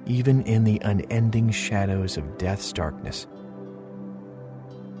 Even in the unending shadows of death's darkness,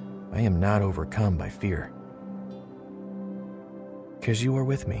 I am not overcome by fear. Because You are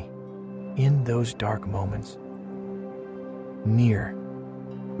with me in those dark moments, near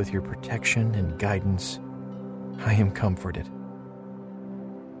with Your protection and guidance, I am comforted.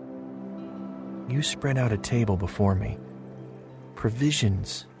 You spread out a table before me,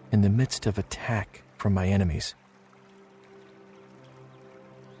 provisions in the midst of attack from my enemies.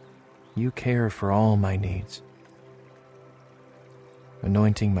 You care for all my needs,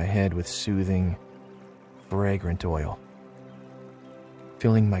 anointing my head with soothing, fragrant oil,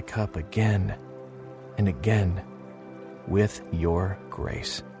 filling my cup again and again with Your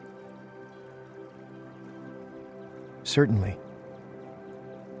grace. Certainly,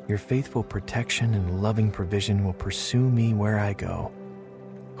 Your faithful protection and loving provision will pursue me where I go,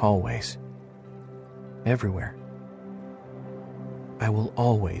 always, everywhere. I will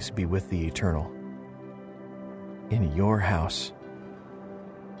always be with the Eternal, in Your house,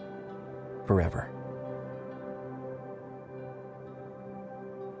 forever.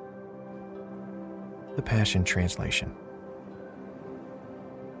 The Passion Translation.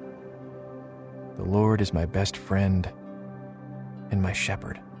 The Lord is my best friend and my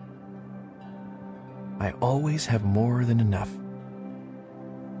shepherd. I always have more than enough.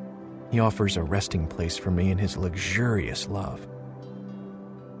 He offers a resting place for me in His luxurious love.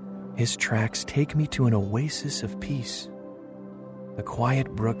 His tracks take me to an oasis of peace, a quiet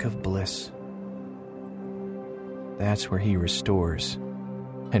brook of bliss. That's where He restores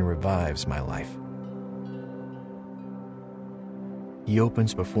and revives my life. He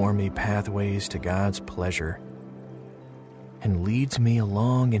opens before me pathways to God's pleasure and leads me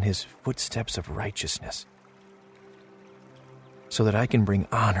along in his footsteps of righteousness so that I can bring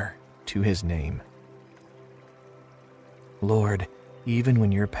honor to his name. Lord, even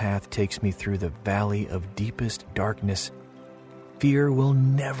when your path takes me through the valley of deepest darkness, fear will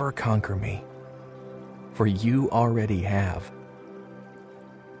never conquer me, for you already have.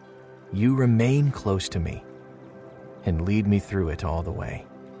 You remain close to me and lead me through it all the way.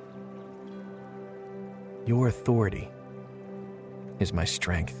 Your authority is my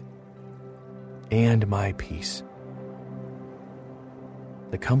strength and my peace.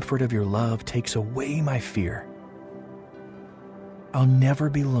 The comfort of your love takes away my fear. I'll never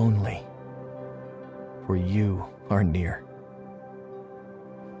be lonely, for you are near.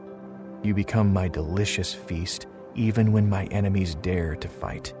 You become my delicious feast, even when my enemies dare to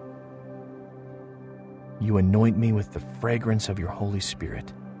fight. You anoint me with the fragrance of your Holy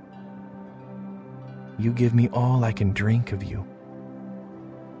Spirit. You give me all I can drink of you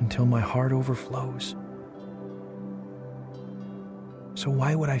until my heart overflows. So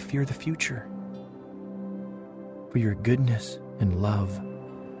why would I fear the future? For your goodness and love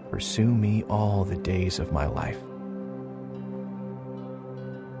pursue me all the days of my life.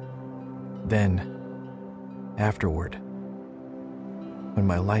 Then, afterward, when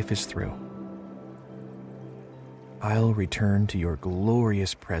my life is through, I'll return to your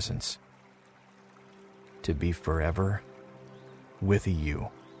glorious presence to be forever with you.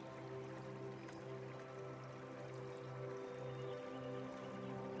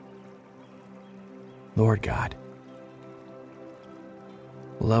 Lord God,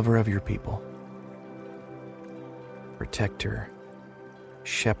 lover of your people, protector,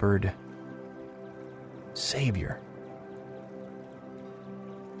 shepherd, Savior,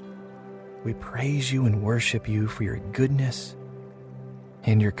 we praise you and worship you for your goodness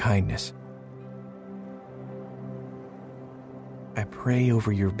and your kindness. I pray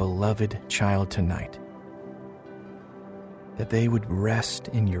over your beloved child tonight, that they would rest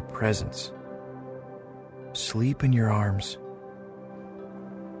in your presence, sleep in your arms,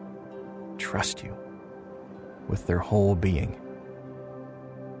 trust you with their whole being.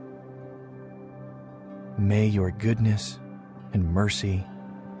 May your goodness and mercy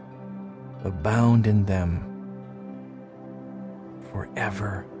abound in them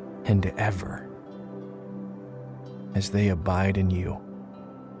forever and ever as they abide in you.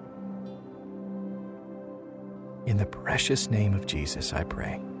 In the precious name of Jesus, I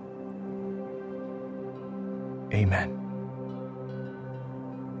pray. Amen.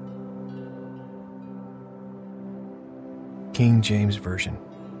 King James Version.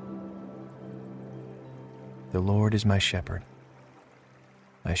 The Lord is my shepherd.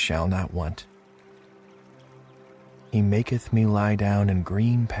 I shall not want. He maketh me lie down in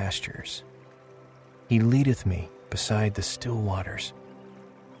green pastures. He leadeth me beside the still waters.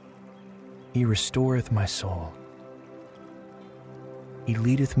 He restoreth my soul. He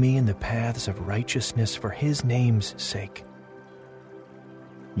leadeth me in the paths of righteousness for his name's sake.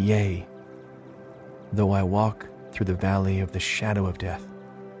 Yea, though I walk through the valley of the shadow of death,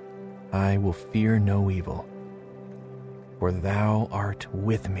 I will fear no evil, for thou art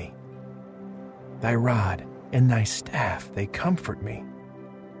with me. Thy rod and thy staff, they comfort me.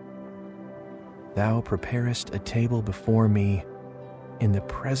 Thou preparest a table before me in the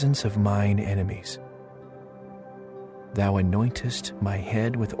presence of mine enemies. Thou anointest my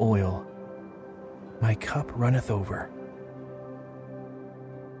head with oil, my cup runneth over.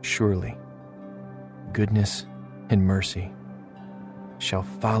 Surely, goodness and mercy shall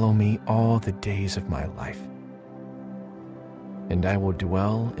follow me all the days of my life, and I will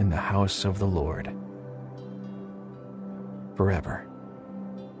dwell in the house of the Lord forever.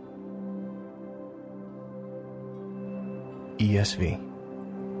 ESV.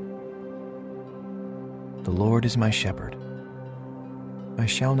 The Lord is my shepherd. I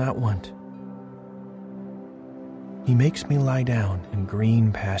shall not want. He makes me lie down in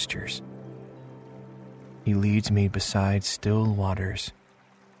green pastures. He leads me beside still waters.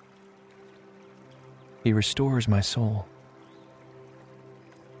 He restores my soul.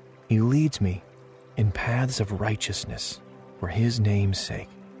 He leads me in paths of righteousness for his name's sake.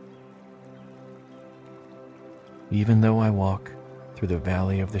 Even though I walk through the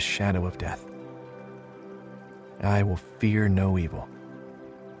valley of the shadow of death, I will fear no evil,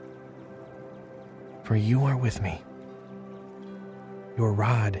 for you are with me. Your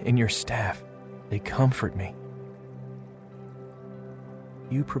rod and your staff, they comfort me.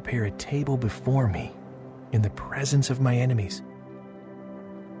 You prepare a table before me in the presence of my enemies.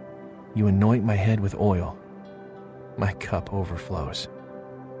 You anoint my head with oil. my cup overflows.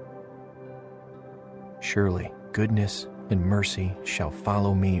 Surely goodness and mercy shall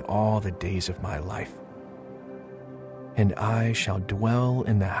follow me all the days of my life, and I shall dwell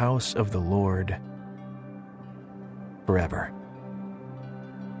in the house of the Lord forever.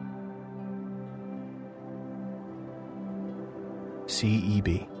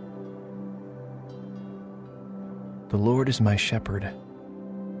 C.E.B. The Lord is my shepherd.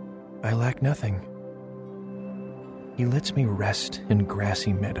 I lack nothing. He lets me rest in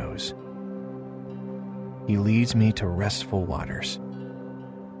grassy meadows. He leads me to restful waters.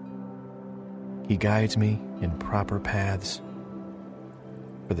 He guides me in proper paths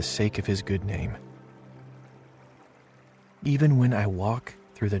for the sake of his good name. Even when I walk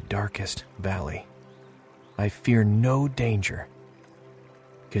through the darkest valley, I fear no danger,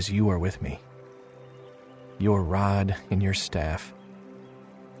 because you are with me. Your rod and your staff,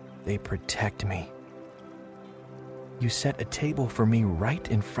 they protect me. You set a table for me right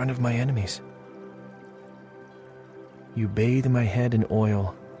in front of my enemies. You bathe my head in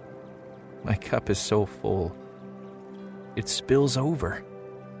oil. My cup is so full, it spills over.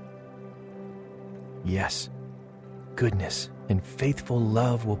 Yes, goodness and faithful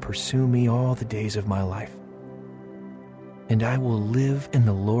love will pursue me all the days of my life, and I will live in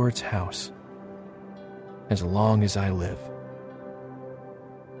the Lord's house as long as I live.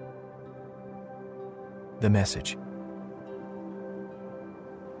 The Message.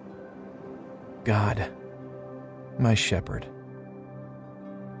 God, my shepherd,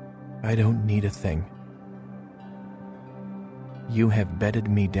 I don't need a thing. You have bedded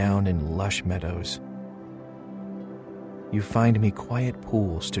me down in lush meadows. You find me quiet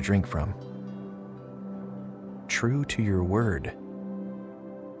pools to drink from. True to your word,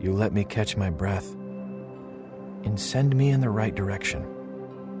 you let me catch my breath and send me in the right direction.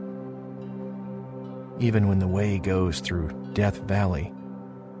 Even when the way goes through Death Valley,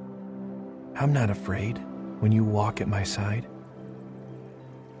 I'm not afraid when you walk at my side.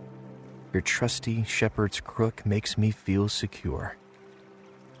 Your trusty shepherd's crook makes me feel secure.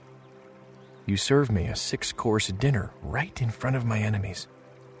 You serve me a 6-course dinner right in front of my enemies.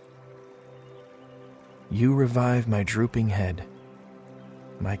 You revive my drooping head.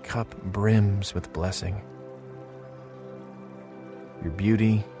 My cup brims with blessing. Your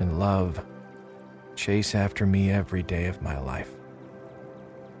beauty and love chase after me every day of my life.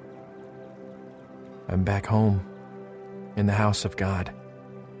 I'm back home in the house of God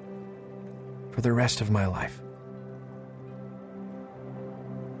for the rest of my life.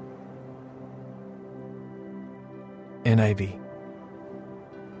 NIV.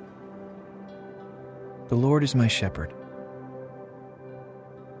 The Lord is my shepherd.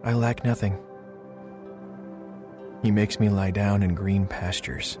 I lack nothing. He makes me lie down in green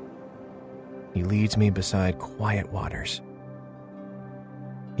pastures. He leads me beside quiet waters.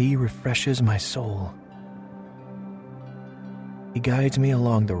 He refreshes my soul. He guides me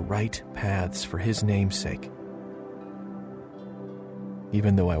along the right paths for his name's sake.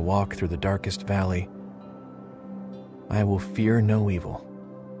 Even though I walk through the darkest valley, I will fear no evil.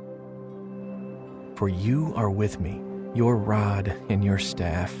 For you are with me, your rod and your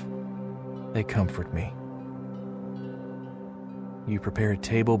staff, they comfort me. You prepare a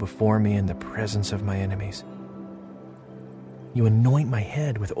table before me in the presence of my enemies. You anoint my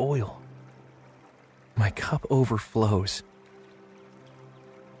head with oil. My cup overflows.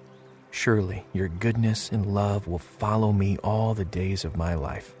 Surely your goodness and love will follow me all the days of my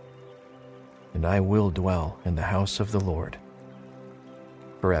life, and I will dwell in the house of the Lord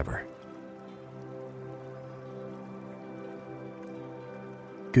forever.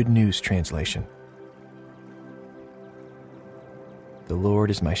 Good News Translation. The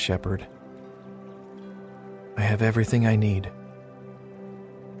Lord is my shepherd. I have everything I need.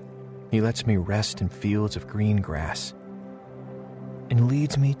 He lets me rest in fields of green grass and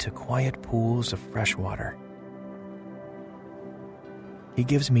leads me to quiet pools of fresh water. He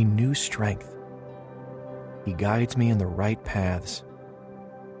gives me new strength. He guides me in the right paths,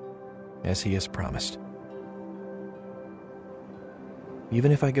 as he has promised.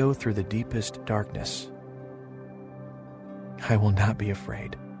 Even if I go through the deepest darkness, I will not be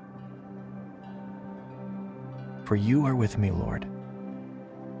afraid. For you are with me, Lord.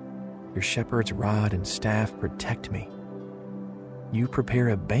 Your shepherd's rod and staff protect me. You prepare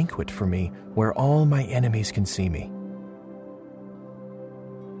a banquet for me where all my enemies can see me.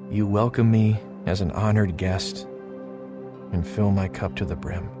 You welcome me as an honored guest and fill my cup to the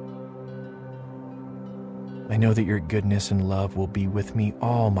brim. I know that your goodness and love will be with me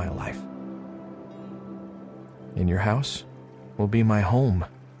all my life. And your house will be my home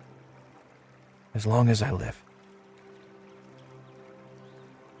as long as I live.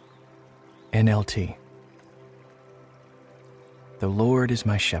 NLT. The Lord is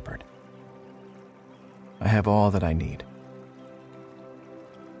my shepherd. I have all that I need.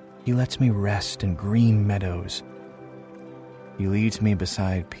 He lets me rest in green meadows. He leads me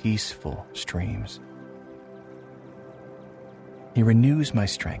beside peaceful streams. He renews my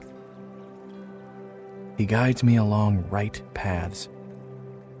strength. He guides me along right paths,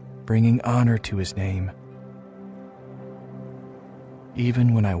 bringing honor to his name.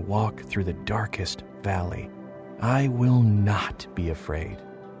 Even when I walk through the darkest valley, I will not be afraid,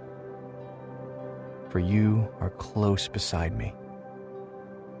 for you are close beside me.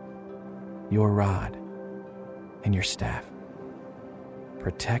 Your rod and your staff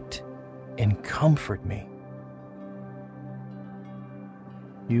protect and comfort me.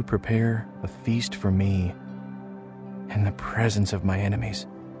 You prepare a feast for me in the presence of my enemies.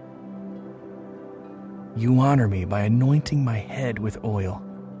 You honor me by anointing my head with oil.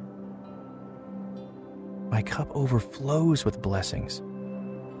 My cup overflows with blessings.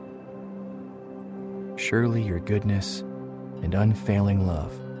 Surely your goodness and unfailing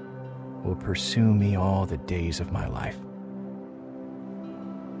love will pursue me all the days of my life.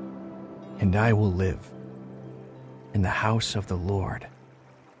 And I will live in the house of the Lord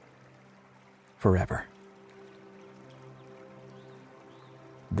forever.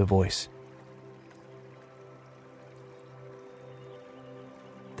 The Voice.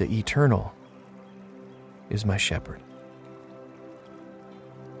 The Eternal is my shepherd.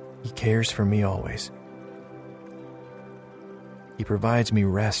 He cares for me always. He provides me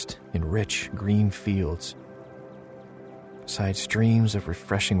rest in rich green fields, beside streams of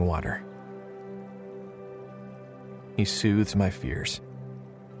refreshing water. He soothes my fears.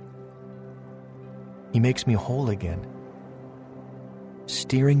 He makes me whole again,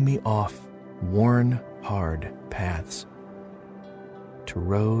 steering me off worn, hard paths to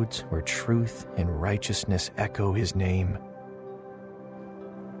roads where truth and righteousness echo his name.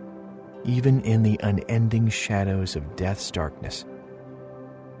 Even in the unending shadows of death's darkness,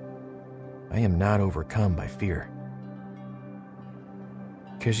 I am not overcome by fear,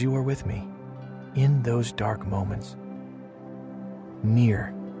 because you are with me in those dark moments.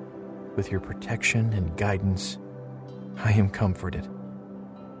 Near, with your protection and guidance, I am comforted.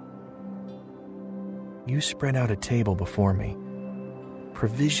 You spread out a table before me,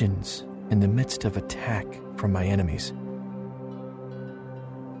 provisions in the midst of attack from my enemies.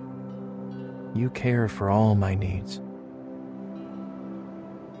 You care for all my needs,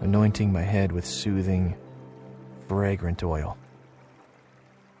 anointing my head with soothing, fragrant oil,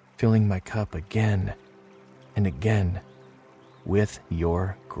 filling my cup again and again with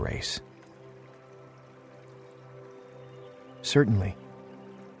your grace. Certainly,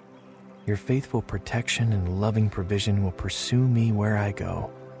 your faithful protection and loving provision will pursue me where I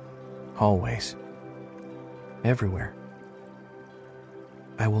go, always, everywhere.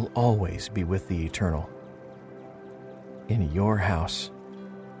 I will always be with the Eternal, in your house,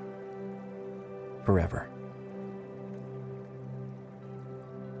 forever.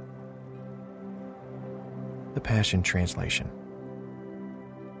 The Passion Translation.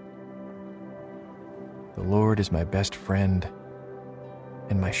 The Lord is my best friend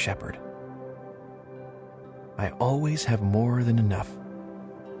and my shepherd. I always have more than enough.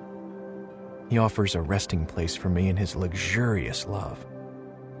 He offers a resting place for me in his luxurious love.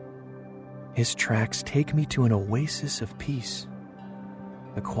 His tracks take me to an oasis of peace,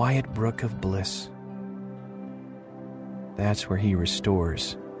 a quiet brook of bliss. That's where he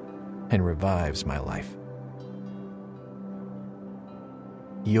restores and revives my life.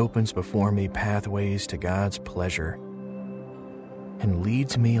 He opens before me pathways to God's pleasure and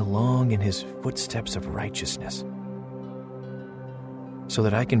leads me along in his footsteps of righteousness, so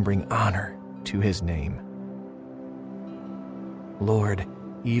that I can bring honor to his name. Lord,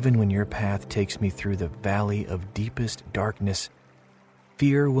 even when your path takes me through the valley of deepest darkness,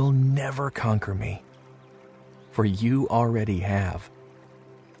 fear will never conquer me, for you already have.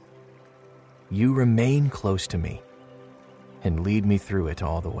 You remain close to me and lead me through it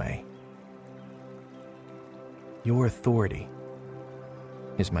all the way. Your authority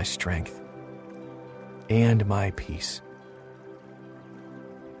is my strength and my peace.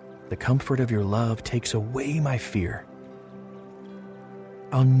 The comfort of your love takes away my fear.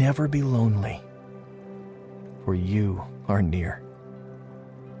 I'll never be lonely, for you are near.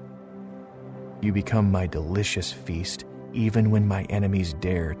 You become my delicious feast, even when my enemies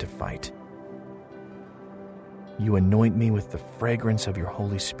dare to fight. You anoint me with the fragrance of your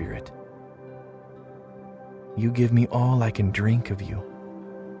Holy Spirit. You give me all I can drink of you,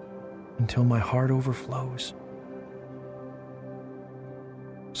 until my heart overflows.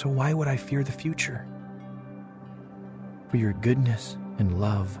 So why would I fear the future? For your goodness and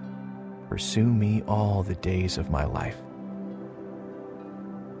love pursue me all the days of my life.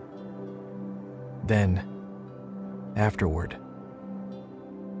 Then, afterward,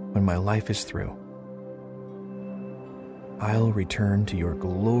 when my life is through, I'll return to your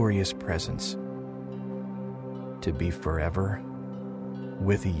glorious presence to be forever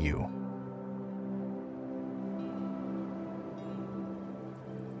with you.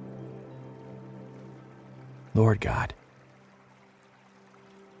 Lord God,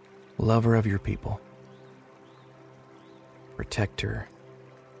 lover of your people, protector,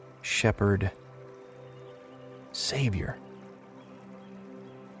 shepherd, Savior,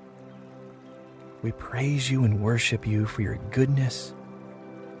 we praise you and worship you for your goodness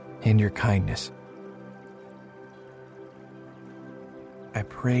and your kindness. I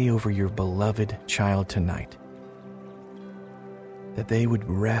pray over your beloved child tonight that they would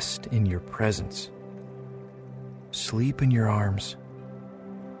rest in your presence, sleep in your arms,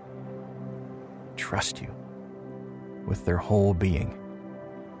 trust you with their whole being.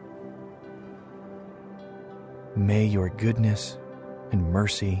 May your goodness and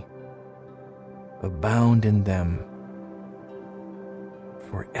mercy abound in them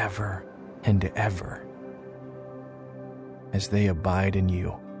forever and ever as they abide in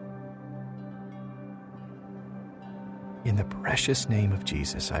you. In the precious name of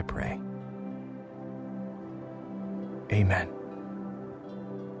Jesus, I pray. Amen.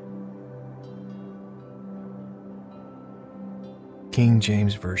 King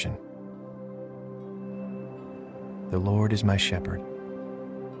James Version. The Lord is my shepherd,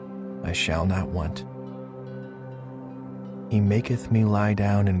 I shall not want. He maketh me lie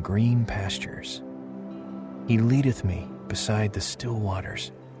down in green pastures. He leadeth me beside the still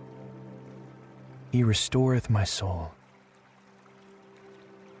waters. He restoreth my soul.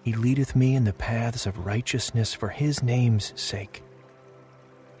 He leadeth me in the paths of righteousness for his name's sake.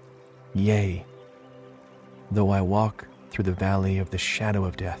 Yea, though I walk through the valley of the shadow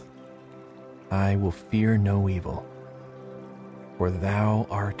of death, I will fear no evil, for thou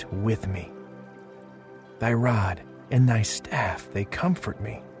art with me. Thy rod and thy staff, they comfort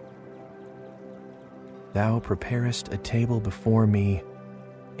me. Thou preparest a table before me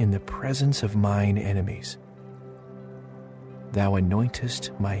in the presence of mine enemies. Thou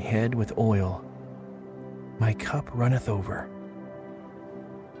anointest my head with oil, my cup runneth over.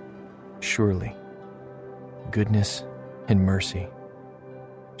 Surely, goodness and mercy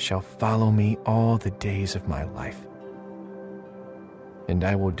shall follow me all the days of my life, and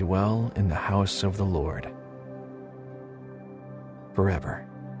I will dwell in the house of the Lord forever.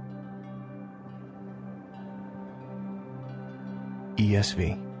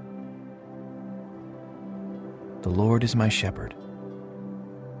 ESV. The Lord is my shepherd,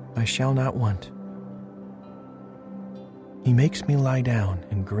 I shall not want. He makes me lie down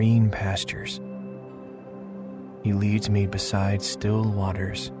in green pastures. He leads me beside still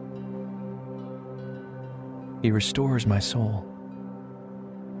waters. He restores my soul.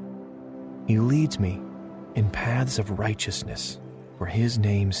 He leads me in paths of righteousness for his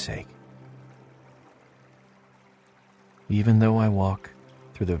name's sake. Even though I walk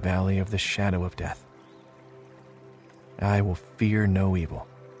through the valley of the shadow of death, I will fear no evil,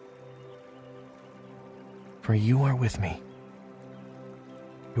 for you are with me.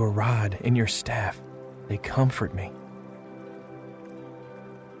 Your rod and your staff, they comfort me.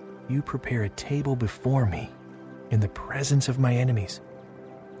 You prepare a table before me in the presence of my enemies.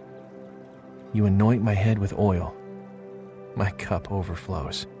 You anoint my head with oil. My cup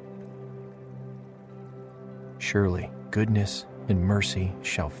overflows. Surely goodness and mercy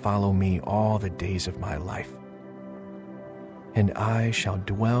shall follow me all the days of my life, and I shall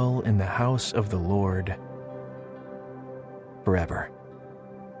dwell in the house of the Lord forever.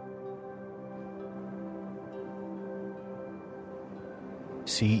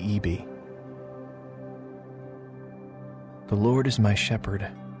 CEB. The Lord is my shepherd,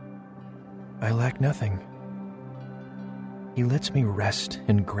 I lack nothing. He lets me rest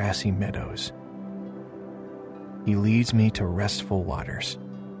in grassy meadows. He leads me to restful waters.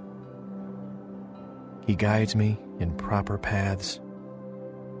 He guides me in proper paths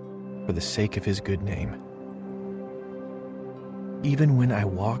for the sake of his good name. Even when I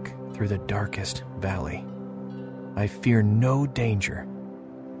walk through the darkest valley, I fear no danger,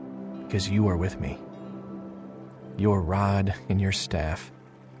 because you are with me. Your rod and your staff,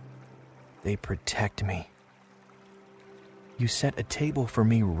 they protect me. You set a table for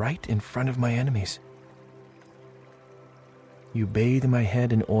me right in front of my enemies. You bathe my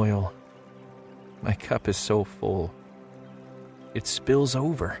head in oil. My cup is so full. it spills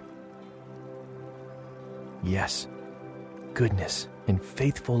over. Yes, goodness and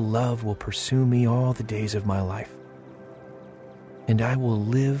faithful love will pursue me all the days of my life, and I will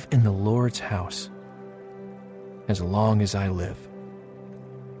live in the Lord's house as long as I live.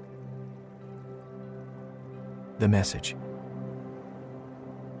 The Message.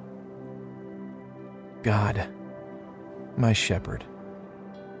 God, my shepherd,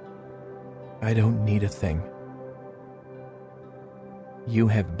 I don't need a thing. You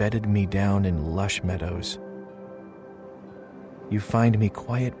have bedded me down in lush meadows. You find me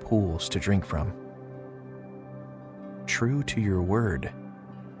quiet pools to drink from. True to your word,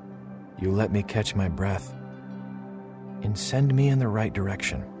 you let me catch my breath and send me in the right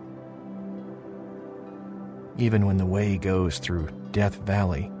direction. Even when the way goes through Death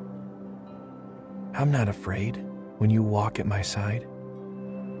Valley, I'm not afraid when you walk at my side.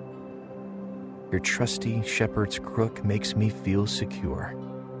 Your trusty shepherd's crook makes me feel secure.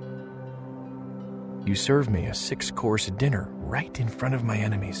 You serve me a 6-course dinner right in front of my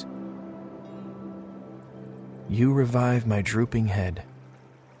enemies. You revive my drooping head.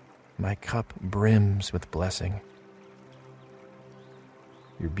 My cup brims with blessing.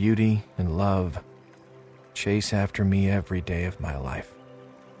 Your beauty and love chase after me every day of my life.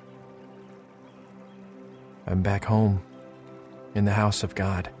 I'm back home in the house of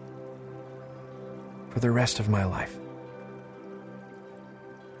God for the rest of my life.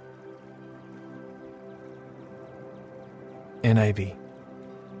 NIV.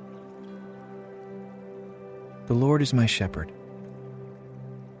 The Lord is my shepherd.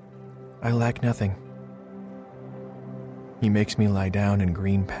 I lack nothing. He makes me lie down in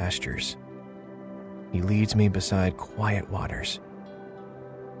green pastures. He leads me beside quiet waters.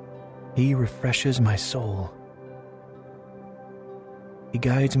 He refreshes my soul. He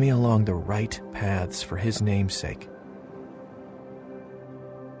guides me along the right paths for His name's sake.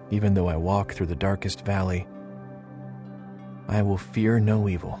 Even though I walk through the darkest valley, I will fear no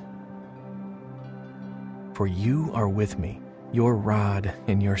evil. For you are with me, your rod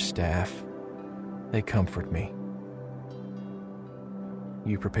and your staff, they comfort me.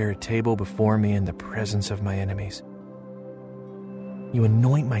 You prepare a table before me in the presence of my enemies. You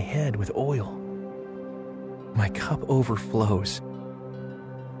anoint my head with oil. My cup overflows.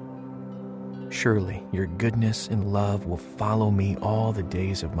 Surely your goodness and love will follow me all the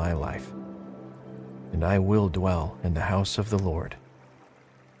days of my life, and I will dwell in the house of the Lord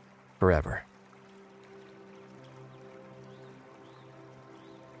forever.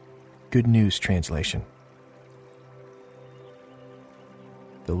 Good News Translation.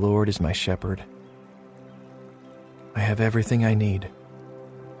 The Lord is my shepherd. I have everything I need.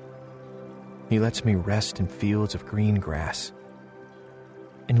 He lets me rest in fields of green grass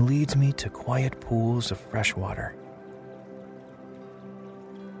and leads me to quiet pools of fresh water.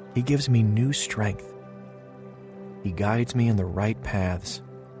 He gives me new strength. He guides me in the right paths,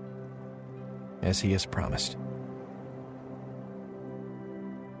 as He has promised.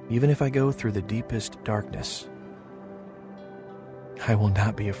 Even if I go through the deepest darkness, I will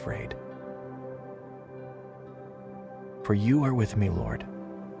not be afraid. For you are with me, Lord.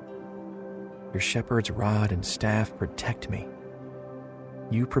 Your shepherd's rod and staff protect me.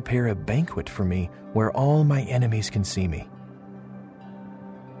 You prepare a banquet for me where all my enemies can see me.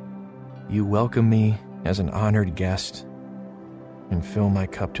 You welcome me as an honored guest and fill my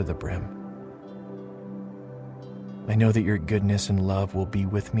cup to the brim. I know that your goodness and love will be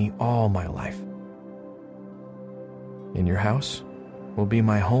with me all my life. In your house will be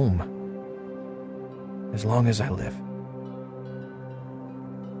my home as long as I live.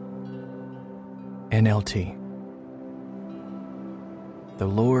 NLT. The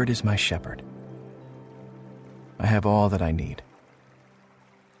Lord is my shepherd. I have all that I need.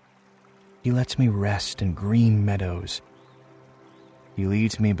 He lets me rest in green meadows. He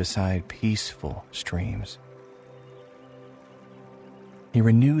leads me beside peaceful streams. He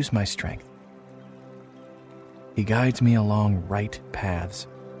renews my strength. He guides me along right paths,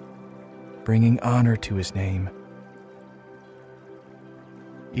 bringing honor to His name.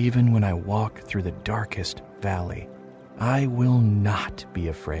 Even when I walk through the darkest valley, I will not be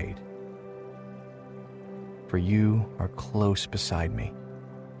afraid. For you are close beside me.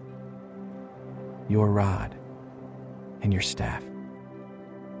 Your rod and your staff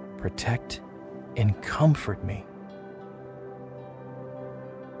protect and comfort me.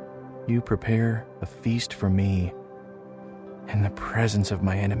 You prepare a feast for me in the presence of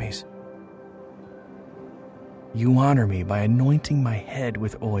my enemies. You honor me by anointing my head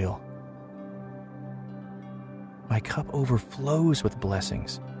with oil. My cup overflows with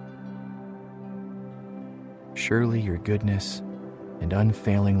blessings. Surely your goodness and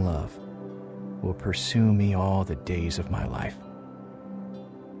unfailing love will pursue me all the days of my life.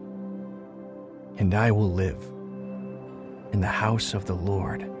 And I will live in the house of the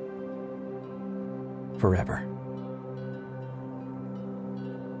Lord forever.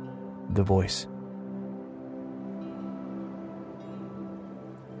 The voice.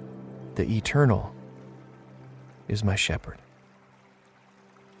 The Eternal is my shepherd.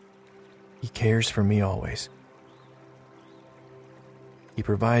 He cares for me always. He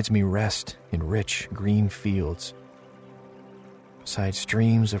provides me rest in rich green fields, beside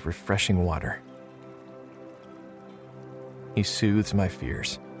streams of refreshing water. He soothes my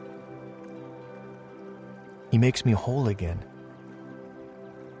fears. He makes me whole again,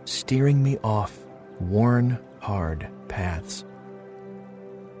 steering me off worn, hard paths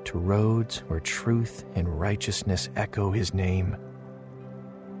to roads where truth and righteousness echo his name.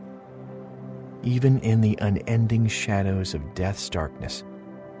 Even in the unending shadows of death's darkness,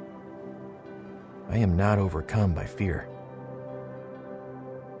 I am not overcome by fear,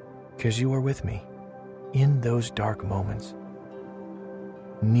 because you are with me in those dark moments,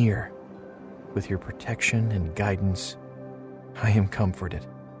 near with your protection and guidance. I am comforted.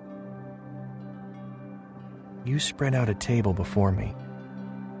 You spread out a table before me,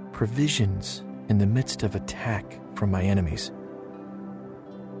 provisions in the midst of attack from my enemies.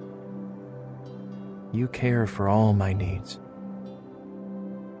 You care for all my needs,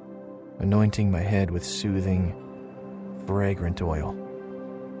 anointing my head with soothing, fragrant oil,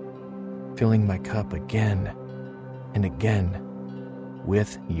 filling my cup again and again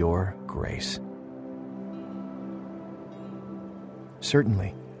with your grace.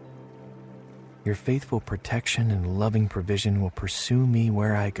 Certainly, your faithful protection and loving provision will pursue me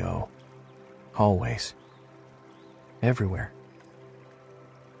where I go, always, everywhere.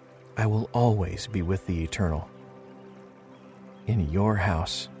 I will always be with the Eternal, in your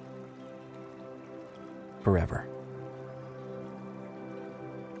house, forever.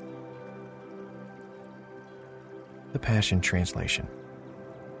 The Passion Translation.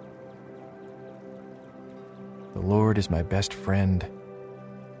 The Lord is my best friend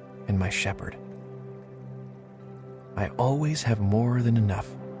and my shepherd. I always have more than enough.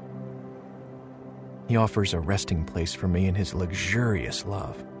 He offers a resting place for me in his luxurious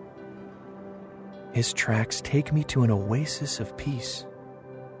love. His tracks take me to an oasis of peace,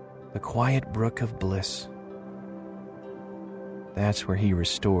 a quiet brook of bliss. That's where he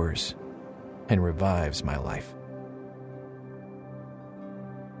restores and revives my life.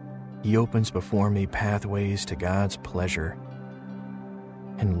 He opens before me pathways to God's pleasure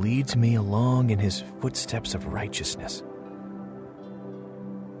and leads me along in his footsteps of righteousness,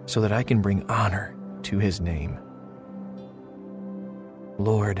 so that I can bring honor to his name.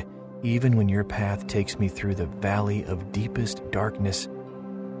 Lord, even when your path takes me through the valley of deepest darkness,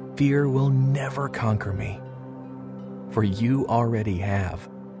 fear will never conquer me, for you already have.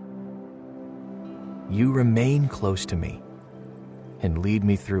 You remain close to me and lead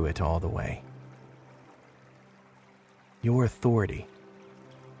me through it all the way. Your authority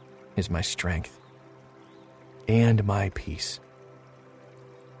is my strength and my peace.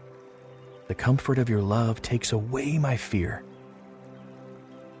 The comfort of your love takes away my fear.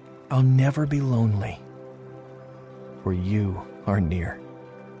 I'll never be lonely, for you are near.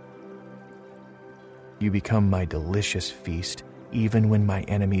 You become my delicious feast, even when my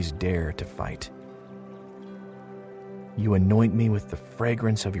enemies dare to fight. You anoint me with the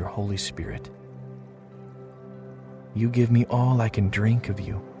fragrance of your Holy Spirit. You give me all I can drink of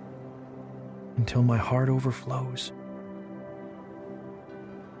you, until my heart overflows.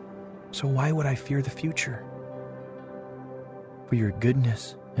 So why would I fear the future? For your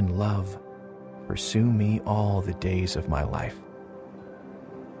goodness and love pursue me all the days of my life.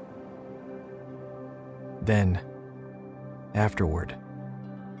 Then, afterward,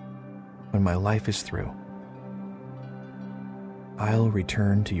 when my life is through, I'll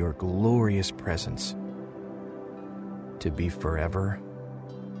return to your glorious presence to be forever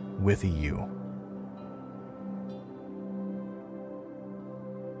with you.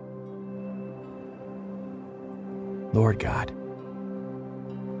 Lord God,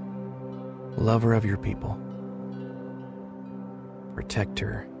 lover of your people,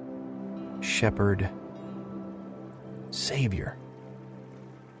 protector, shepherd, Savior,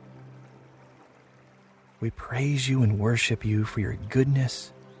 we praise you and worship you for your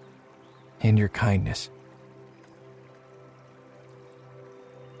goodness and your kindness.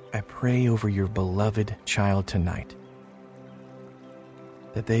 I pray over your beloved child tonight,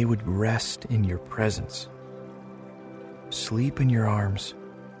 that they would rest in your presence, sleep in your arms,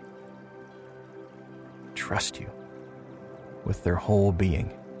 trust you, with their whole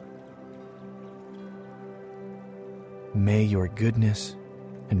being. May your goodness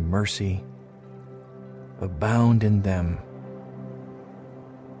and mercy abound in them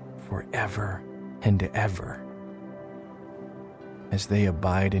forever and ever as they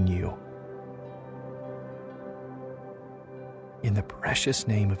abide in you. In the precious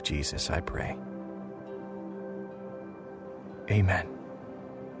name of Jesus, I pray. Amen.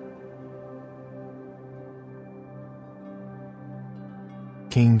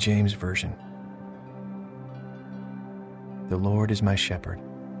 King James Version. The Lord is my shepherd.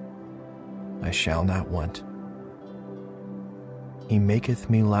 I shall not want. He maketh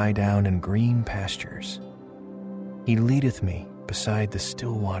me lie down in green pastures. He leadeth me beside the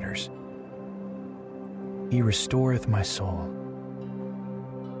still waters. He restoreth my soul.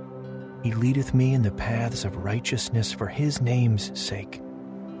 He leadeth me in the paths of righteousness for his name's sake.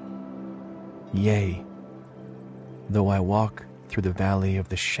 Yea, though I walk through the valley of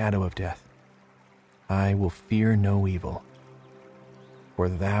the shadow of death, I will fear no evil, for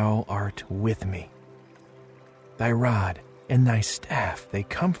thou art with me. Thy rod and thy staff, they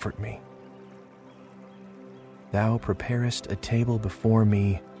comfort me. Thou preparest a table before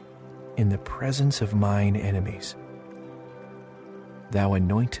me in the presence of mine enemies. Thou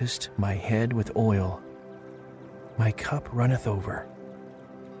anointest my head with oil, my cup runneth over.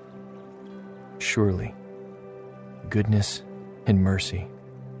 Surely, goodness and mercy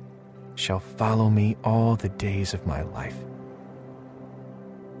shall follow me all the days of my life,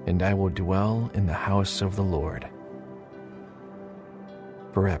 and I will dwell in the house of the Lord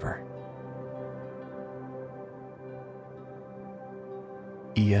forever.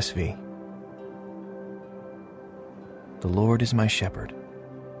 ESV. The Lord is my shepherd.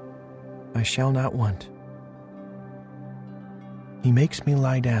 I shall not want. He makes me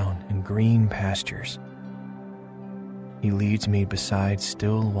lie down in green pastures. He leads me beside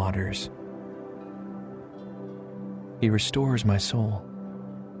still waters. He restores my soul.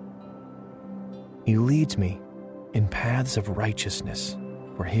 He leads me in paths of righteousness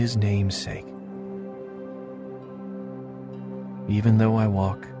for his name's sake. Even though I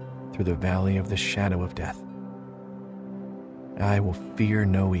walk through the valley of the shadow of death, I will fear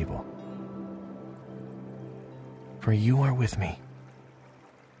no evil, for you are with me.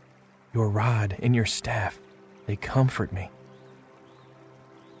 Your rod and your staff, they comfort me.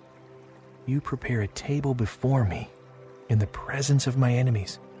 You prepare a table before me in the presence of my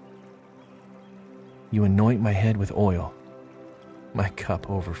enemies. You anoint my head with oil. My cup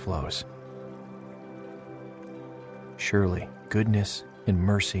overflows. Surely goodness and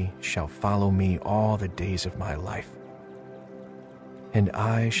mercy shall follow me all the days of my life, and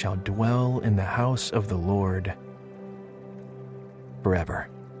I shall dwell in the house of the Lord forever.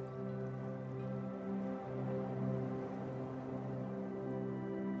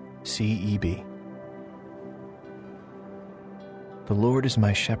 CEB. The Lord is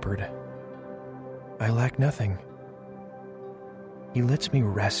my shepherd. I lack nothing. He lets me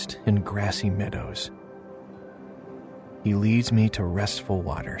rest in grassy meadows. He leads me to restful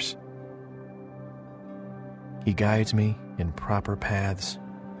waters. He guides me in proper paths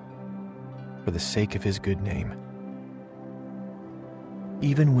for the sake of his good name.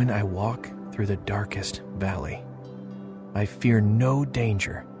 Even when I walk through the darkest valley, I fear no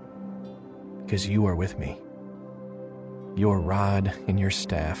danger, because you are with me. Your rod and your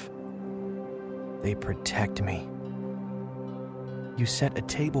staff, they protect me. You set a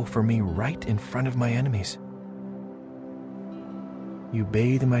table for me right in front of my enemies. You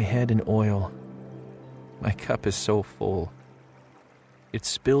bathe my head in oil. My cup is so full, it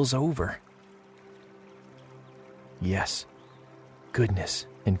spills over. Yes, goodness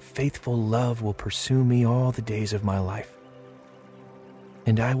and faithful love will pursue me all the days of my life,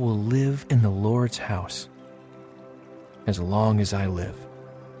 and I will live in the Lord's house as long as I live.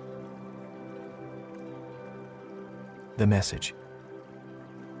 The Message.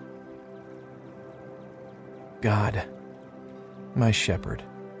 God, my shepherd,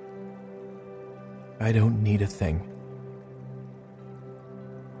 I don't need a thing.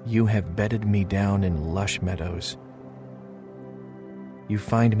 You have bedded me down in lush meadows. You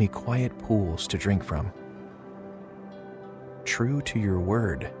find me quiet pools to drink from. True to your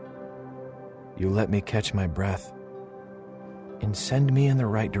word, you let me catch my breath and send me in the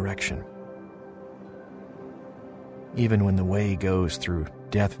right direction. Even when the way goes through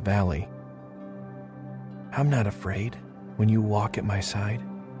Death Valley, I'm not afraid when you walk at my side.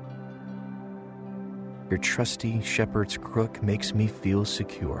 Your trusty shepherd's crook makes me feel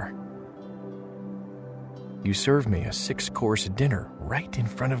secure. You serve me a 6-course dinner right in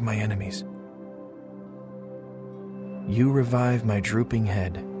front of my enemies. You revive my drooping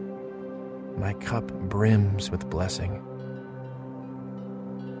head. My cup brims with blessing.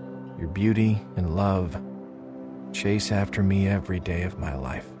 Your beauty and love chase after me every day of my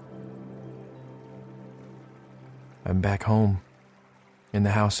life. I'm back home in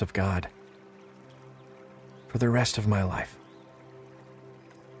the house of God for the rest of my life.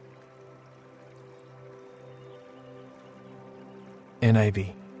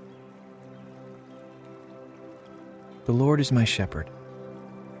 NIV. The Lord is my shepherd.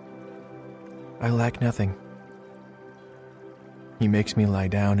 I lack nothing. He makes me lie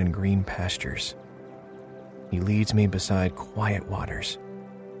down in green pastures. He leads me beside quiet waters.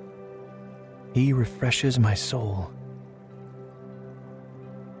 He refreshes my soul.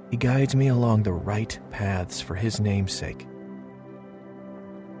 He guides me along the right paths for His name's sake.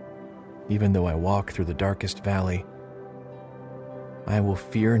 Even though I walk through the darkest valley, I will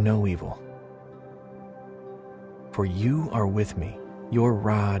fear no evil. For You are with me. Your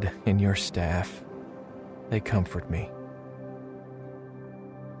rod and Your staff, they comfort me.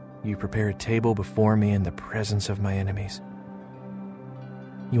 You prepare a table before me in the presence of my enemies.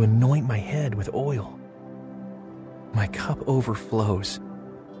 You anoint my head with oil. My cup overflows.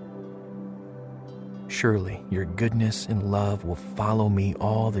 Surely Your goodness and love will follow me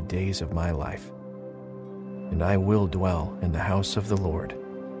all the days of my life, and I will dwell in the house of the Lord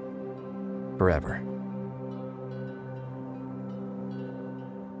forever.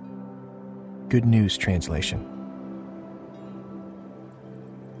 Good News Translation.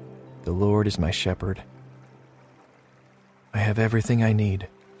 The Lord is my shepherd. I have everything I need.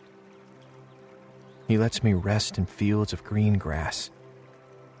 He lets me rest in fields of green grass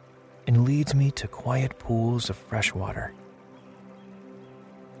and leads me to quiet pools of fresh water.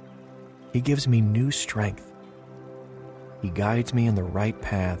 He gives me new strength. He guides me in the right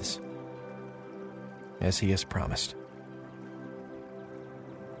paths, as He has promised.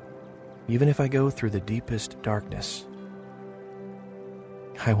 Even if I go through the deepest darkness,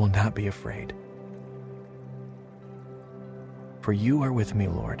 I will not be afraid. For You are with me,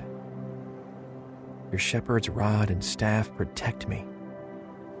 Lord. Your shepherd's rod and staff protect me.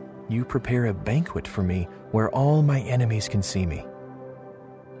 You prepare a banquet for me where all my enemies can see me.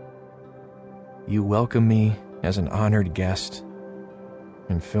 You welcome me as an honored guest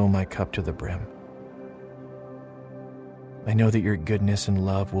and fill my cup to the brim. I know that Your goodness and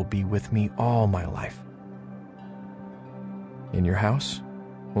love will be with me all my life. And Your house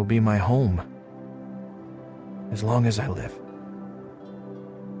will be my home as long as I live.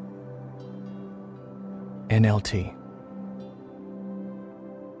 NLT.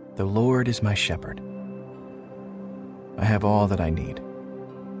 The Lord is my shepherd. I have all that I need.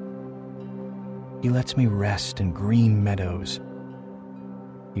 He lets me rest in green meadows.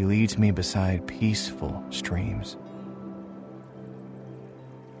 He leads me beside peaceful streams.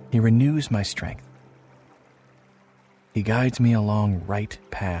 He renews my strength. He guides me along right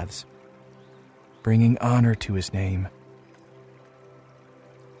paths, bringing honor to His name.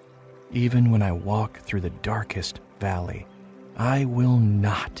 Even when I walk through the darkest valley, I will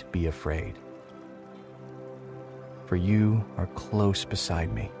not be afraid. For You are close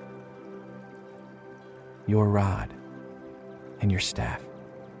beside me. Your rod and Your staff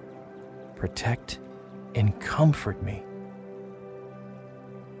protect and comfort me.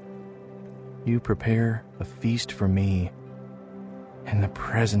 You prepare a feast for me in the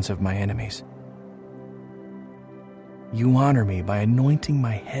presence of my enemies. You honor me by anointing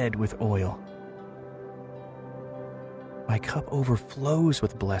my head with oil. My cup overflows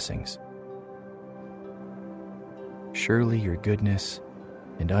with blessings. Surely Your goodness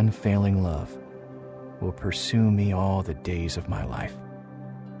and unfailing love will pursue me all the days of my life.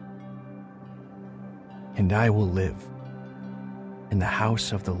 And I will live in the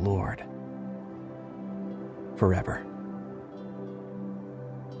house of the Lord forever.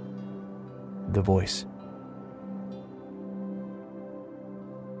 The Voice.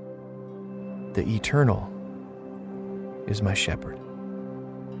 The Eternal is my shepherd.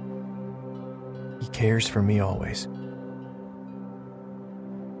 He cares for me always.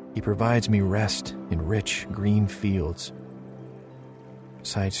 He provides me rest in rich green fields,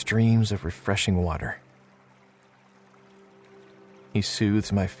 beside streams of refreshing water. He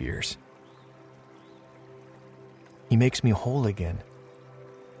soothes my fears. He makes me whole again,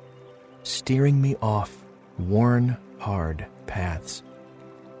 steering me off worn, hard paths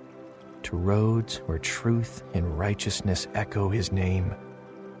to roads where truth and righteousness echo His name.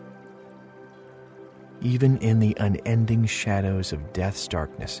 Even in the unending shadows of death's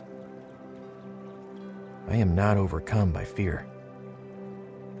darkness, I am not overcome by fear,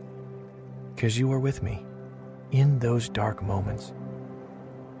 because You are with me. in those dark moments,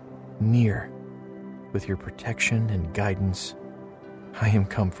 near with your protection and guidance, I am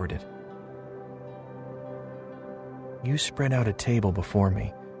comforted. You spread out a table before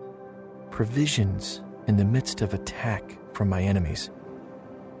me, provisions in the midst of attack from my enemies.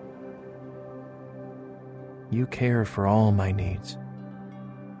 You care for all my needs,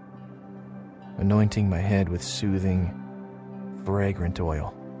 anointing my head with soothing, fragrant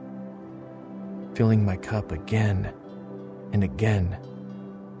oil, filling my cup again and again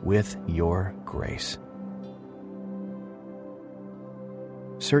with your grace.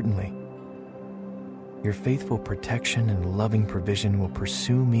 Certainly, your faithful protection and loving provision will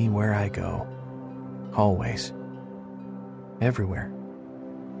pursue me where I go, always, everywhere.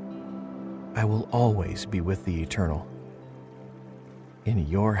 I will always be with the Eternal, in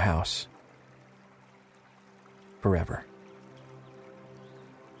your house, forever.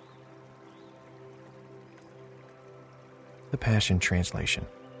 The Passion Translation.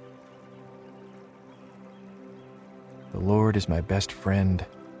 The Lord is my best friend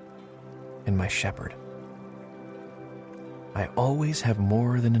and my shepherd. I always have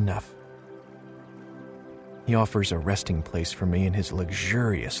more than enough. He offers a resting place for me in his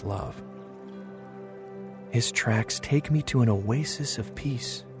luxurious love. His tracks take me to an oasis of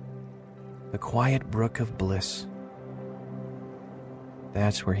peace, a quiet brook of bliss.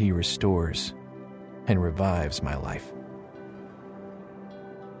 That's where he restores and revives my life.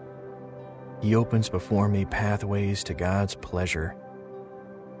 He opens before me pathways to God's pleasure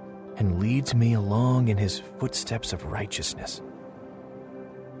and leads me along in his footsteps of righteousness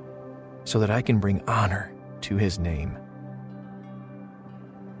so that I can bring honor to his name.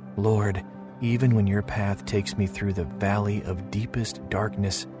 Lord, even when your path takes me through the valley of deepest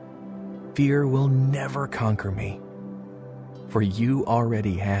darkness, fear will never conquer me, for you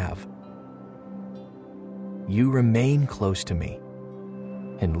already have. You remain close to me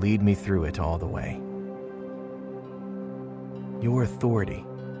and lead me through it all the way. Your authority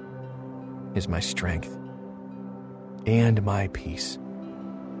is my strength and my peace.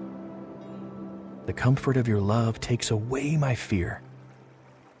 The comfort of your love takes away my fear.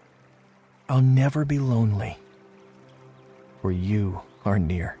 I'll never be lonely, for you are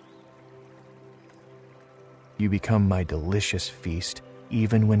near. You become my delicious feast,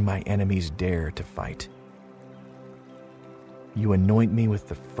 even when my enemies dare to fight. You anoint me with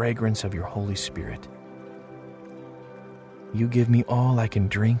the fragrance of your Holy Spirit. You give me all I can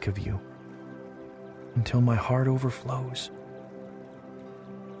drink of you until my heart overflows.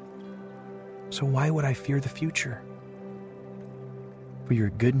 So why would I fear the future? For your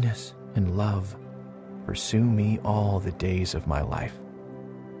goodness and love pursue me all the days of my life.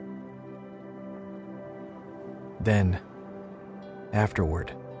 Then, afterward,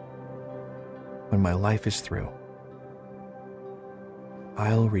 when my life is through,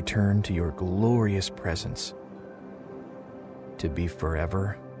 I'll return to your glorious presence to be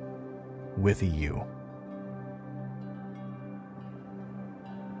forever with you.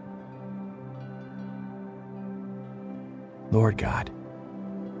 Lord God,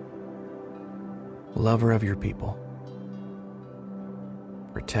 lover of your people,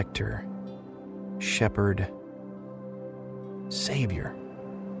 protector, shepherd, Savior,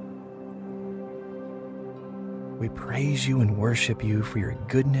 we praise you and worship you for your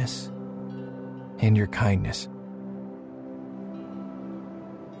goodness and your kindness.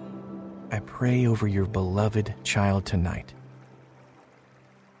 I pray over your beloved child tonight,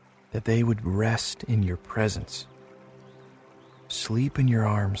 that they would rest in your presence, sleep in your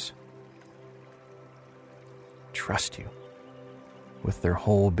arms, trust you with their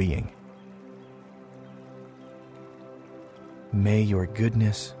whole being. May your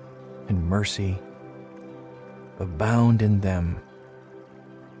goodness and mercy abound in them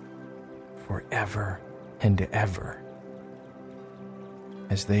forever and ever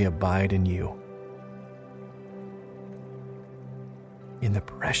as they abide in you. In the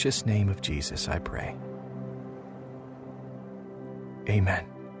precious name of Jesus, I pray. Amen.